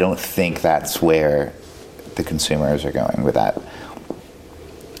I don't think that's where the consumers are going with that.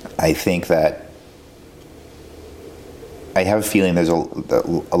 I think that I have a feeling there's a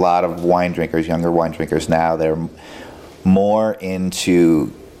lot of wine drinkers, younger wine drinkers now, that are more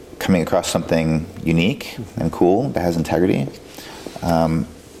into coming across something unique and cool that has integrity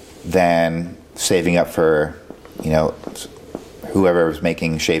than saving up for, whoever's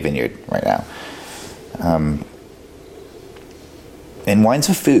making Shea Vineyard right now. And wine's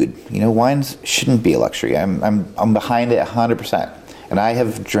a food. Wines shouldn't be a luxury. I'm behind it 100%. And I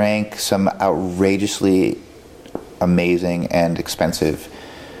have drank some outrageously amazing and expensive,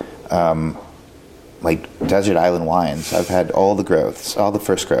 like desert island wines. I've had all the growths, all the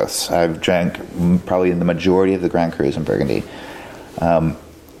first growths. I've drank probably the majority of the Grand Crus in Burgundy.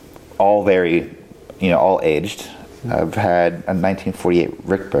 All very, all aged. I've had a 1948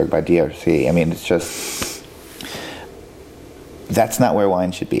 Rickberg by DRC. I mean, it's just, that's not where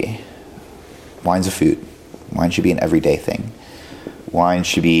wine should be. Wine's a food. Wine should be an everyday thing. Wine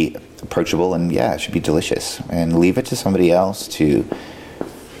should be approachable, and it should be delicious. And leave it to somebody else to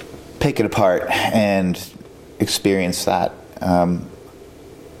pick it apart and experience that.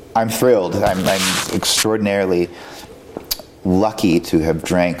 I'm thrilled. I'm extraordinarily lucky to have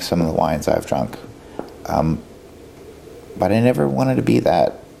drank some of the wines I've drunk. But I never wanted to be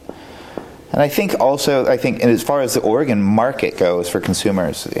that. And I think and as far as the Oregon market goes for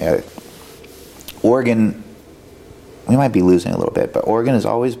consumers, Oregon, we might be losing a little bit, but Oregon has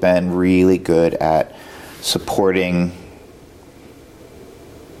always been really good at supporting,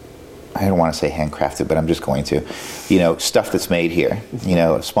 I don't want to say handcrafted, but I'm just going to, stuff that's made here,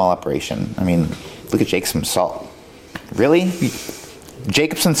 a small operation. I mean, look at Jacobson Salt. Really?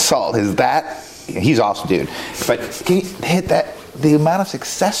 Jacobson Salt, he's awesome, dude. But can you hit that, the amount of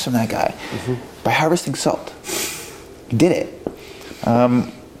success from that guy by harvesting salt. He did it.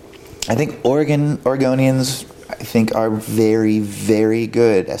 I think Oregonians, are very, very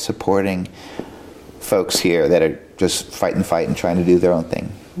good at supporting folks here that are just fighting the fight and trying to do their own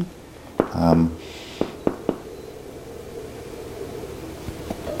thing.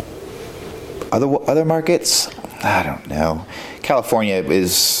 Other markets, I don't know. California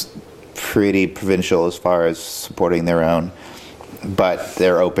is pretty provincial as far as supporting their own, but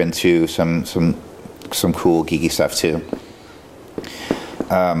they're open to some cool geeky stuff too.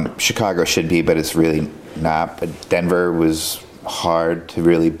 Chicago should be, but it's really not. But Denver was hard to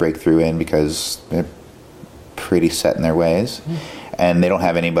really break through in because they're pretty set in their ways, and they don't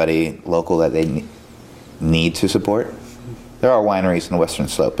have anybody local that they need to support. There are wineries in the Western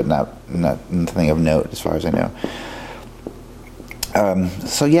Slope, but nothing of note as far as I know.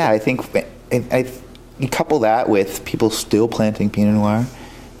 I think you couple that with people still planting Pinot Noir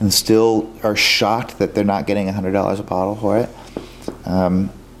and still are shocked that they're not getting $100 a bottle for it,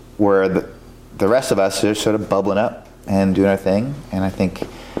 where the rest of us are sort of bubbling up and doing our thing. And I think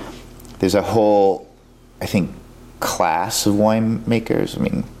there's a whole, class of winemakers. I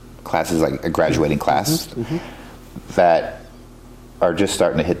mean, class is like a graduating class that are just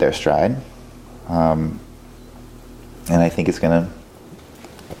starting to hit their stride. And I think it's going to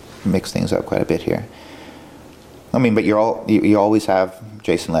mix things up quite a bit here. I mean, but you always have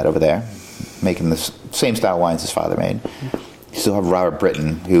Jason Lett over there making the same style wines his father made. You still have Robert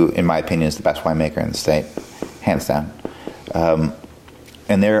Britton, who, in my opinion, is the best winemaker in the state, hands down.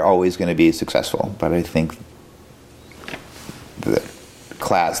 And they're always going to be successful. But I think the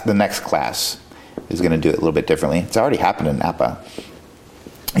next class is going to do it a little bit differently. It's already happened in Napa.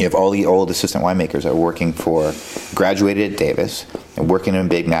 You have all the old assistant winemakers that are working graduated at Davis and working in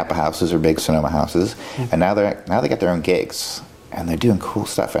big Napa houses or big Sonoma houses, and now they got their own gigs. and they're doing cool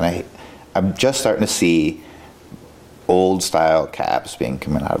stuff. And I'm just starting to see old style cabs being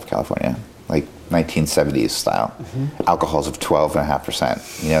coming out of California, like 1970s style, alcohols of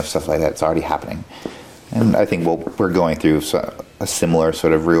 12.5%, stuff like that. It's already happening. And I think we're going through a similar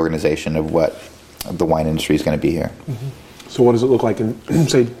sort of reorganization of what the wine industry is going to be here. So what does it look like in,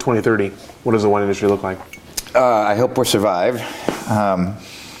 say, 2030? What does the wine industry look like? I hope we'll survive. I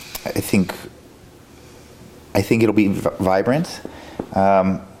think it'll be vibrant.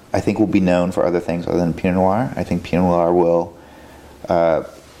 I think we'll be known for other things other than Pinot Noir. I think Pinot Noir will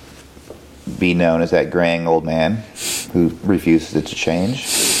be known as that graying old man who refuses it to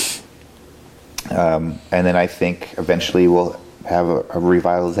change. And then I think eventually we'll have a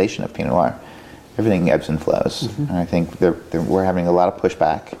revitalization of Pinot Noir. Everything ebbs and flows. And I think we're having a lot of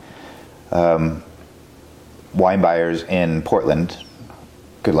pushback. Wine buyers in Portland,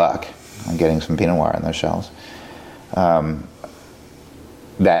 good luck on getting some Pinot Noir on those shelves.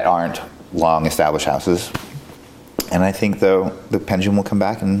 That aren't long established houses. And I think though the pendulum will come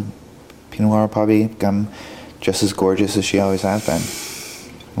back and Pinot Noir will probably become just as gorgeous as she always has been.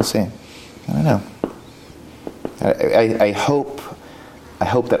 We'll see. I don't know. I hope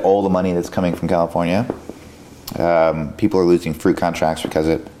that all the money that's coming from California, people are losing fruit contracts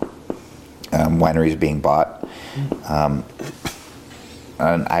because wineries are being bought. And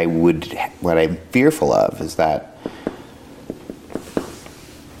what I'm fearful of is that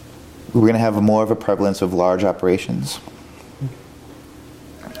we're going to have more of a prevalence of large operations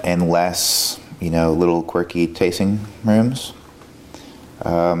and less, little quirky tasting rooms.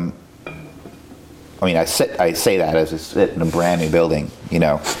 I say that as I sit in a brand new building,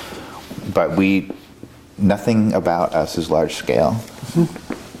 but nothing about us is large scale.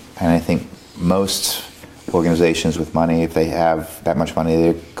 And I think most organizations with money, if they have that much money,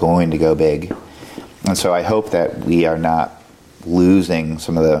 they're going to go big. And so I hope that we are not losing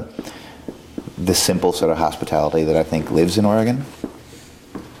some of the simple sort of hospitality that I think lives in Oregon.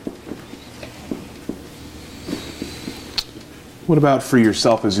 What about for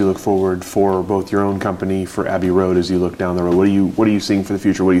yourself as you look forward for both your own company, for Abbey Road as you look down the road? What are you seeing for the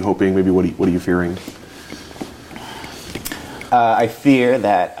future? What are you hoping? Maybe what are you fearing? I fear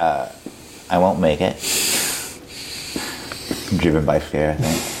that I won't make it. I'm driven by fear, I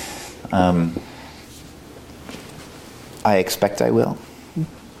think. I expect I will.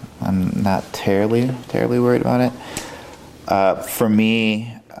 I'm not terribly worried about it. For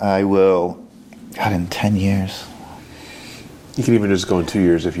me, I will, God, in 10 years. You can even just go in 2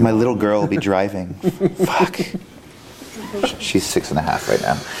 years if you want. My little girl will be driving. Fuck. She's 6.5 right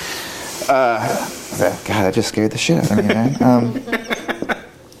now. God, that just scared the shit out of me, man.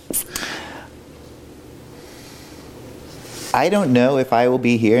 I don't know if I will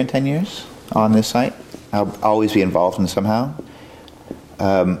be here in 10 years on this site. I'll always be involved in somehow.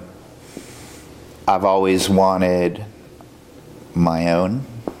 I've always wanted my own,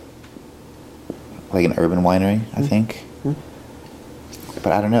 like an urban winery, I think.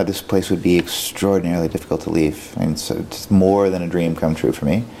 But I don't know, this place would be extraordinarily difficult to leave. So it's more than a dream come true for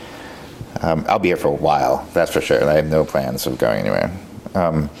me. I'll be here for a while, that's for sure. I have no plans of going anywhere.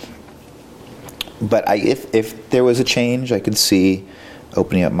 But if there was a change, I could see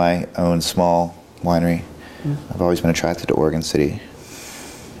opening up my own small winery. I've always been attracted to Oregon City.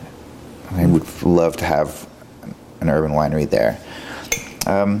 I would love to have an urban winery there.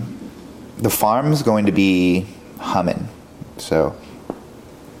 The farm's going to be humming, so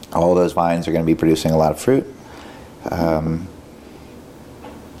all those vines are going to be producing a lot of fruit.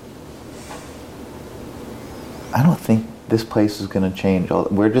 I don't think this place is going to change.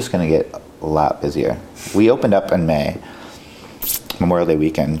 We're just going to get a lot busier. We opened up in May, Memorial Day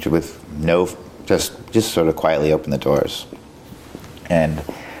weekend, with just sort of quietly opened the doors. And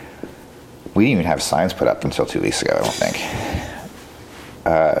we didn't even have signs put up until 2 weeks ago, I don't think.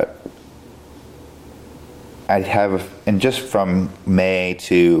 And just from May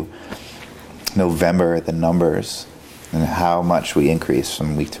to November, the numbers and how much we increase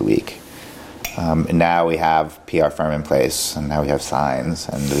from week to week. And now we have PR firm in place, and now we have signs,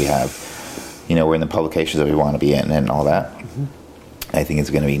 and we have, we're in the publications that we want to be in and all that. I think it's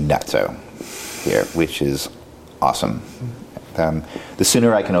going to be nutso here, which is awesome. The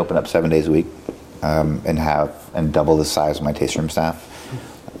sooner I can open up 7 days a week and double the size of my tasting room staff,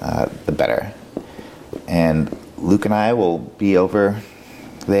 the better. And Luke and I will be over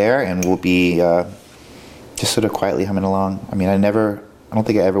there, and we'll be just sort of quietly humming along. I don't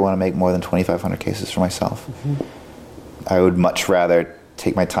think I ever want to make more than 2,500 cases for myself. I would much rather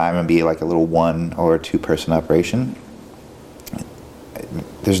take my time and be like a little 1 or 2 person operation.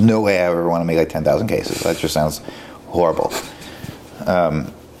 There's no way I ever want to make like 10,000 cases. That just sounds horrible.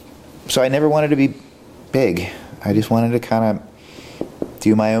 So I never wanted to be big. I just wanted to kind of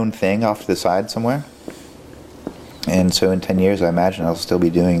do my own thing off to the side somewhere. And so in 10 years, I imagine I'll still be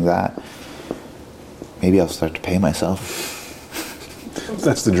doing that. Maybe I'll start to pay myself.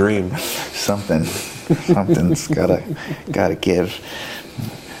 That's the dream. Something's gotta give.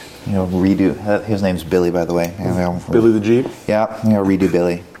 Redo. His name's Billy, by the way. Billy the Jeep? Yeah, redo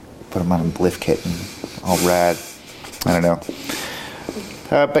Billy. Put him on a lift kit and all rad. I don't know.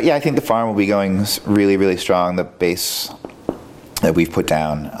 But yeah, I think the farm will be going really, really strong. The base that we've put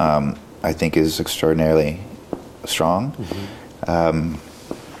down, I think, is extraordinarily strong.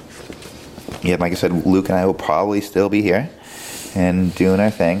 Yeah, like I said, Luke and I will probably still be here and doing our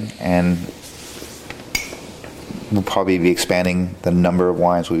thing, and we'll probably be expanding the number of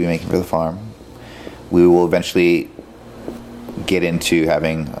wines we'll be making for the farm. We will eventually get into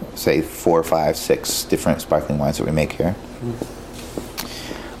having, say, 4, 5, 6 different sparkling wines that we make here,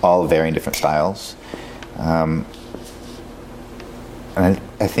 all varying different styles. And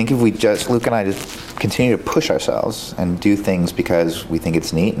I think if we Luke and I just continue to push ourselves and do things because we think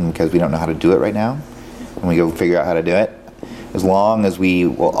it's neat and because we don't know how to do it right now, and we go figure out how to do it, as long as we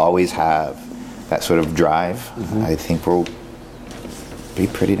will always have that sort of drive, I think we'll be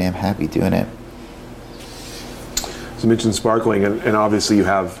pretty damn happy doing it. So you mentioned sparkling, and obviously you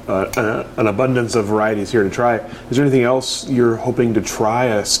have an abundance of varieties here to try. Is there anything else you're hoping to try,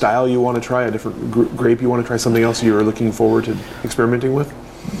 a style you want to try, a different grape you want to try, something else you're looking forward to experimenting with?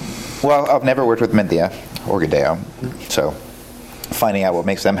 Well, I've never worked with Minthia or Gadeo, so finding out what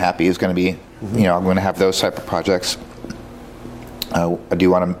makes them happy is going to be, I'm going to have those type of projects. I do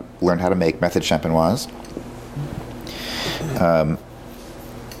want to learn how to make method champenoise.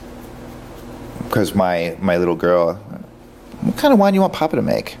 Because my little girl, what kind of wine do you want Papa to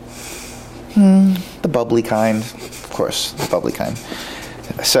make? The bubbly kind, of course, the bubbly kind.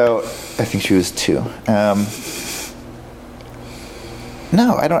 So I think she was 2.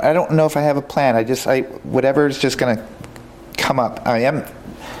 No, I don't know if I have a plan. Whatever's just gonna come up.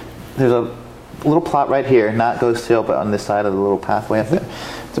 There's a little plot right here, not Ghost Hill, but on this side of the little pathway up there.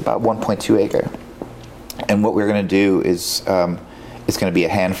 It's about 1.2 acre. And what we're gonna do is, it's gonna be a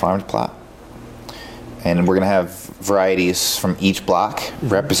hand farmed plot. And we're going to have varieties from each block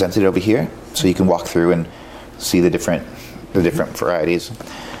represented over here, so you can walk through and see the different varieties.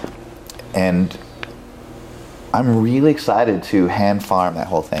 And I'm really excited to hand farm that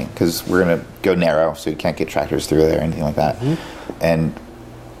whole thing, because we're going to go narrow, so you can't get tractors through there or anything like that. And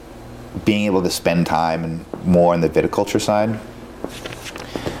being able to spend time and more on the viticulture side.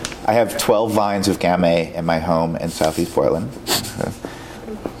 I have 12 vines of Gamay in my home in Southeast Portland.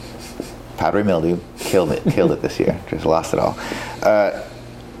 Powdery mildew killed it this year. Just lost it all.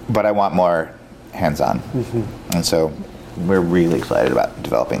 But I want more hands-on, and so we're really excited about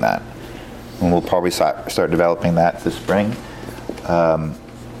developing that. And we'll probably start developing that this spring. But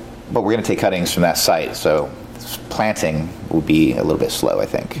we're going to take cuttings from that site, so planting will be a little bit slow, I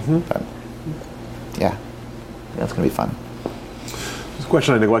think. But yeah, that's going to be fun. A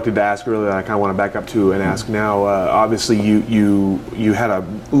question I neglected to ask earlier that I kind of want to back up to and ask now. Obviously, you had a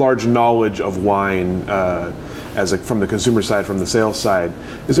large knowledge of wine from the consumer side, from the sales side.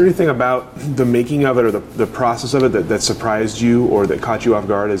 Is there anything about the making of it or the process of it that surprised you or that caught you off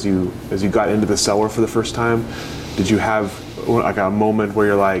guard as you got into the cellar for the first time? Did you have like a moment where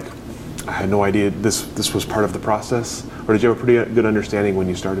you're like, I had no idea this was part of the process, or did you have a pretty good understanding when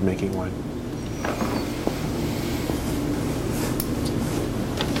you started making wine?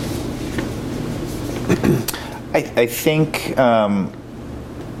 I think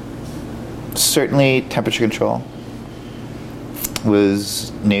certainly temperature control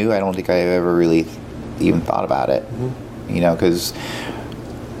was new. I don't think I ever really even thought about it, because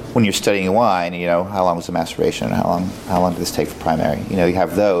when you're studying wine, how long was the maceration, how long did this take for primary? You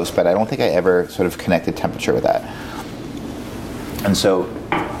have those, but I don't think I ever sort of connected temperature with that. And so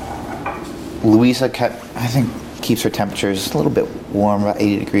Louisa keeps her temperatures a little bit warm, about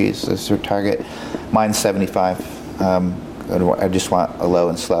 80 degrees is her target. Mine's 75. I just want a low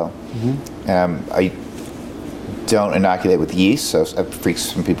and slow. I don't inoculate with yeast, so it freaks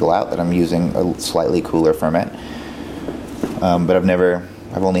some people out that I'm using a slightly cooler ferment. But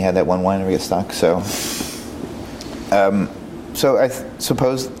I've only had that one wine ever get stuck. So I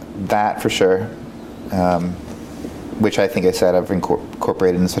suppose that for sure, which I think I said I've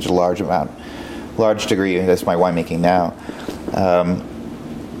incorporated in such a large degree. That's my winemaking now.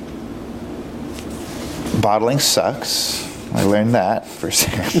 Bottling sucks. I learned that for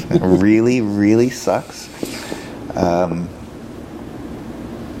sure. It really, really sucks.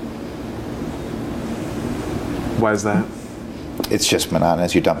 Why is that? it's just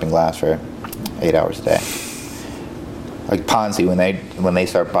monotonous. You're dumping glass for 8 hours a day. Like Ponzi, when they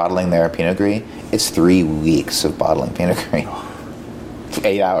start bottling their Pinot Gris, it's 3 weeks of bottling Pinot Gris.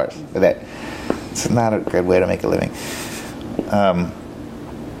 8 hours a day. It's not a good way to make a living.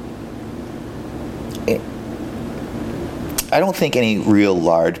 I don't think any real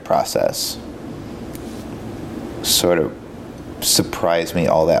large process sort of surprised me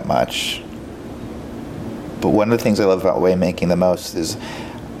all that much. But one of the things I love about winemaking the most is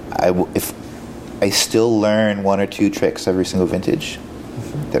if I still learn 1 or 2 tricks every single vintage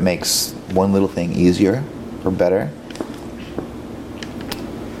that makes one little thing easier or better.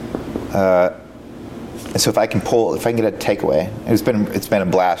 And so if I can get a takeaway, it's been a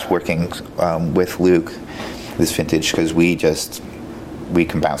blast working with Luke this vintage, because we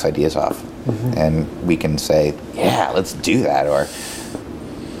can bounce ideas off, and we can say, yeah, let's do that, or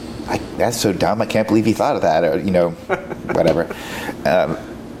that's so dumb, I can't believe he thought of that, or whatever.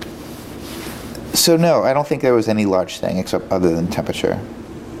 So no, I don't think there was any large thing except other than temperature,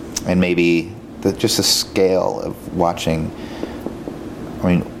 and maybe just the scale of watching. I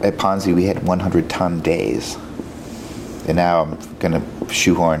mean, at Ponzi we had 100-ton days, and now I'm going to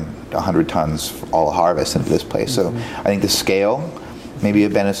shoehorn 100 tons all harvest into this place. So I think the scale maybe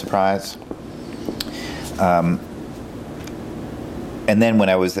have been a surprise. And then when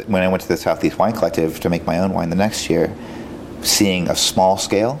I went to the Southeast Wine Collective to make my own wine the next year, seeing a small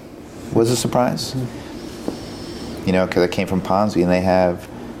scale was a surprise. Because I came from Ponzi and they have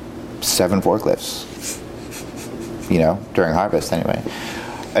 7 forklifts. During harvest anyway.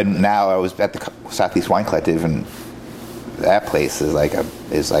 And now I was at the Southeast Wine Collective, and that place is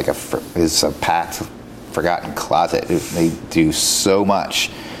a packed, forgotten closet. They do so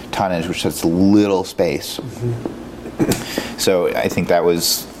much tonnage, which is little space. So I think that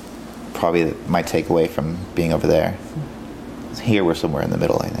was probably my takeaway from being over there. Here we're somewhere in the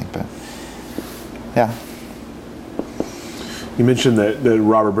middle, I think, but yeah. You mentioned that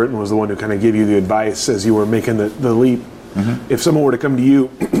Robert Britton was the one who kind of gave you the advice as you were making the leap. If someone were to come to you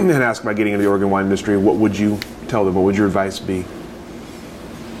and ask about getting into the Oregon wine industry, what would you tell them? What would your advice be?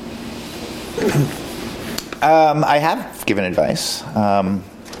 I have given advice,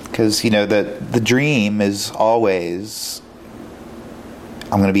 because the dream is always,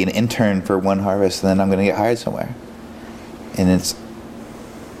 I'm going to be an intern for one harvest and then I'm going to get hired somewhere, and it's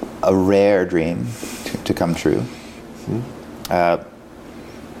a rare dream to come true. I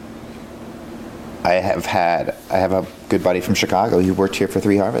have a good buddy from Chicago. He worked here for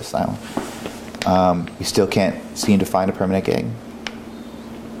 3 harvests now. He still can't seem to find a permanent gig.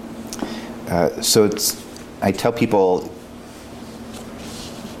 So I tell people,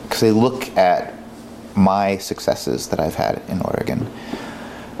 because they look at my successes that I've had in Oregon,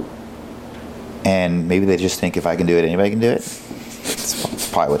 and maybe they just think if I can do it, anybody can do it. It's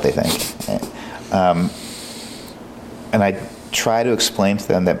probably what they think. And I try to explain to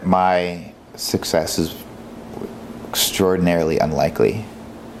them that my success is extraordinarily unlikely.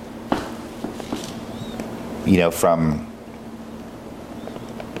 From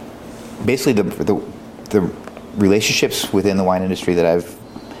basically the relationships within the wine industry that I've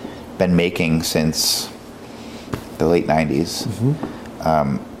been making since the late 90s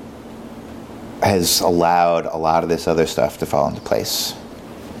has allowed a lot of this other stuff to fall into place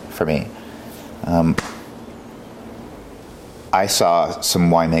for me. I saw some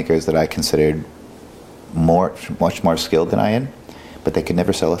winemakers that I considered much more skilled than I am, but they could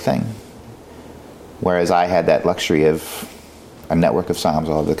never sell a thing. Whereas I had that luxury of a network of somms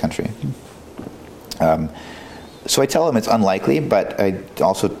all over the country. So I tell them it's unlikely, but I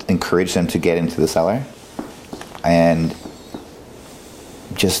also encourage them to get into the cellar and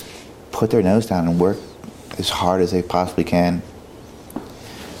just put their nose down and work as hard as they possibly can.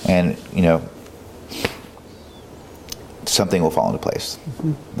 And, something will fall into place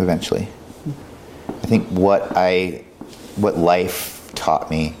eventually. I think what life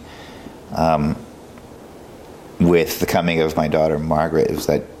taught me with the coming of my daughter Margaret is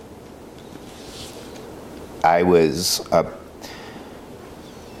that I was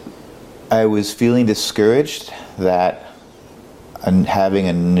feeling discouraged that having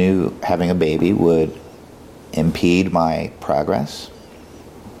a baby would impede my progress.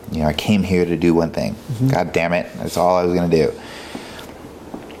 I came here to do one thing. God damn it, that's all I was going to do.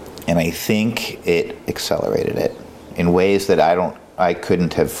 And I think it accelerated it in ways that I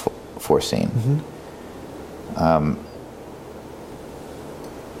couldn't have foreseen.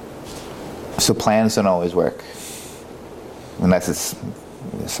 So plans don't always work. Unless it's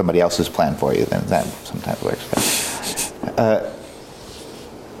somebody else's plan for you, then that sometimes works.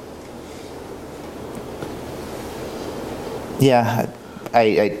 Yeah,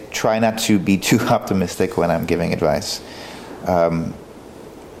 I try not to be too optimistic when I'm giving advice.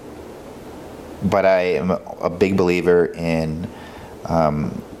 But I am a big believer in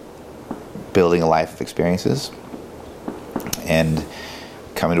building a life of experiences and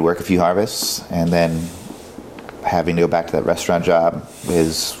coming to work a few harvests and then having to go back to that restaurant job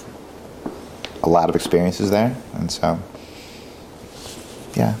is a lot of experiences there. And so,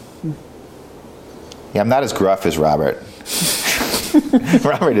 yeah. Yeah, I'm not as gruff as Robert.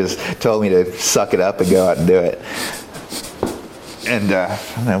 Robert has told me to suck it up and go out and do it. And I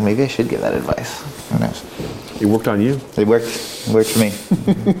don't know, maybe I should give that advice. Who knows? It worked on you. It worked for me.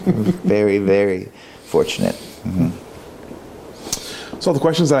 Very, very fortunate. Mm-hmm. So all the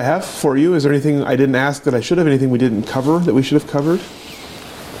questions that I have for you, is there anything I didn't ask that I should have, anything we didn't cover that we should have covered?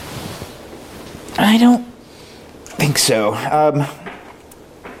 I don't think so.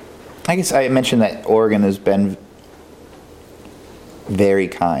 I guess I mentioned that Oregon has been very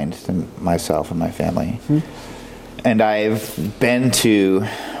kind to myself and my family. Mm-hmm. And I've been to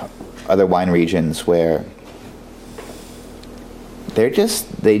other wine regions where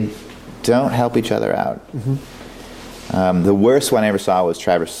they don't help each other out. Mm-hmm. The worst one I ever saw was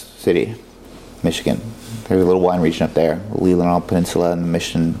Traverse City, Michigan. There's a little wine region up there, Leelanau Peninsula and the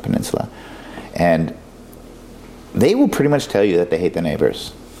Mission Peninsula. And they will pretty much tell you that they hate their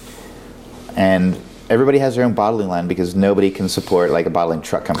neighbors. And everybody has their own bottling line because nobody can support like a bottling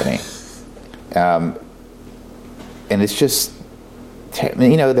truck company. And it's just,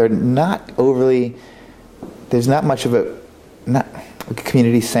 they're not overly, there's not much of a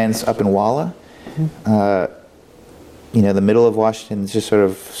community sense up in Walla. Mm-hmm. The middle of Washington is just sort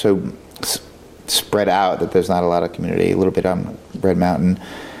of so spread out that there's not a lot of community, a little bit on Red Mountain.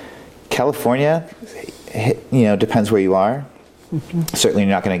 California, depends where you are. Mm-hmm. Certainly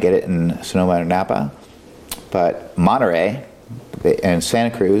you're not going to get it in Sonoma or Napa. But Monterey and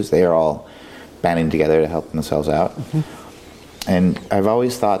Santa Cruz, they are all banding together to help themselves out. Mm-hmm. And I've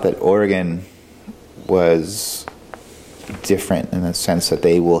always thought that Oregon was different in the sense that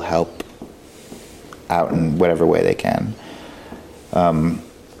they will help out in whatever way they can.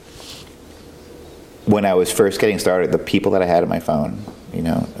 When I was first getting started, the people that I had on my phone,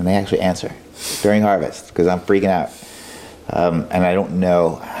 and they actually answer during harvest because I'm freaking out. And I don't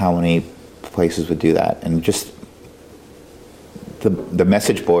know how many places would do that. And just the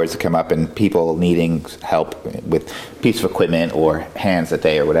message boards that come up and people needing help with a piece of equipment or hands that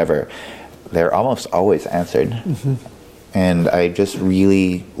day or whatever, they're almost always answered. Mm-hmm. And I just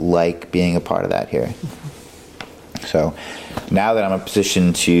really like being a part of that here. Mm-hmm. So now that I'm in a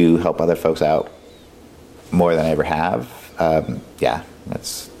position to help other folks out more than I ever have,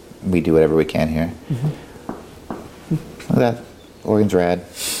 we do whatever we can here. Mm-hmm. That Oregon's rad.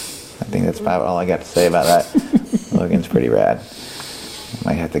 I think that's about all I got to say about that. Oregon's pretty rad.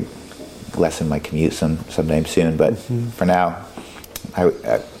 Might have to lessen my commute sometime soon, but for now, I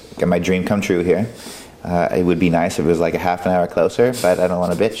got my dream come true here. It would be nice if it was like a half an hour closer, but I don't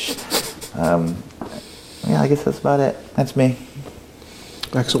want to bitch. I guess that's about it. That's me.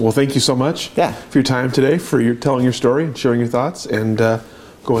 Excellent. Well, thank you so much for your time today, for your telling your story and sharing your thoughts, and go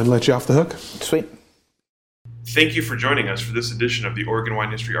ahead and let you off the hook. Sweet. Thank you for joining us for this edition of the Oregon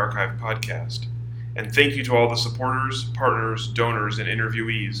Wine History Archive podcast. And thank you to all the supporters, partners, donors, and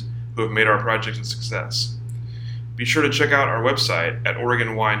interviewees who have made our project a success. Be sure to check out our website at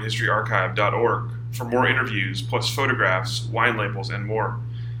OregonWineHistoryArchive.org for more interviews, plus photographs, wine labels, and more.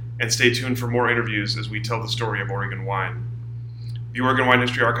 And stay tuned for more interviews as we tell the story of Oregon wine. The Oregon Wine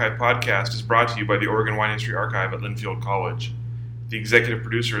History Archive podcast is brought to you by the Oregon Wine History Archive at Linfield College. The executive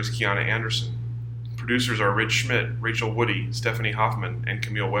producer is Kiana Anderson. Producers are Rich Schmidt, Rachel Woody, Stephanie Hoffman, and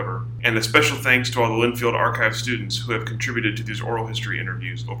Camille Weber. And a special thanks to all the Linfield Archive students who have contributed to these oral history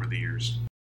interviews over the years.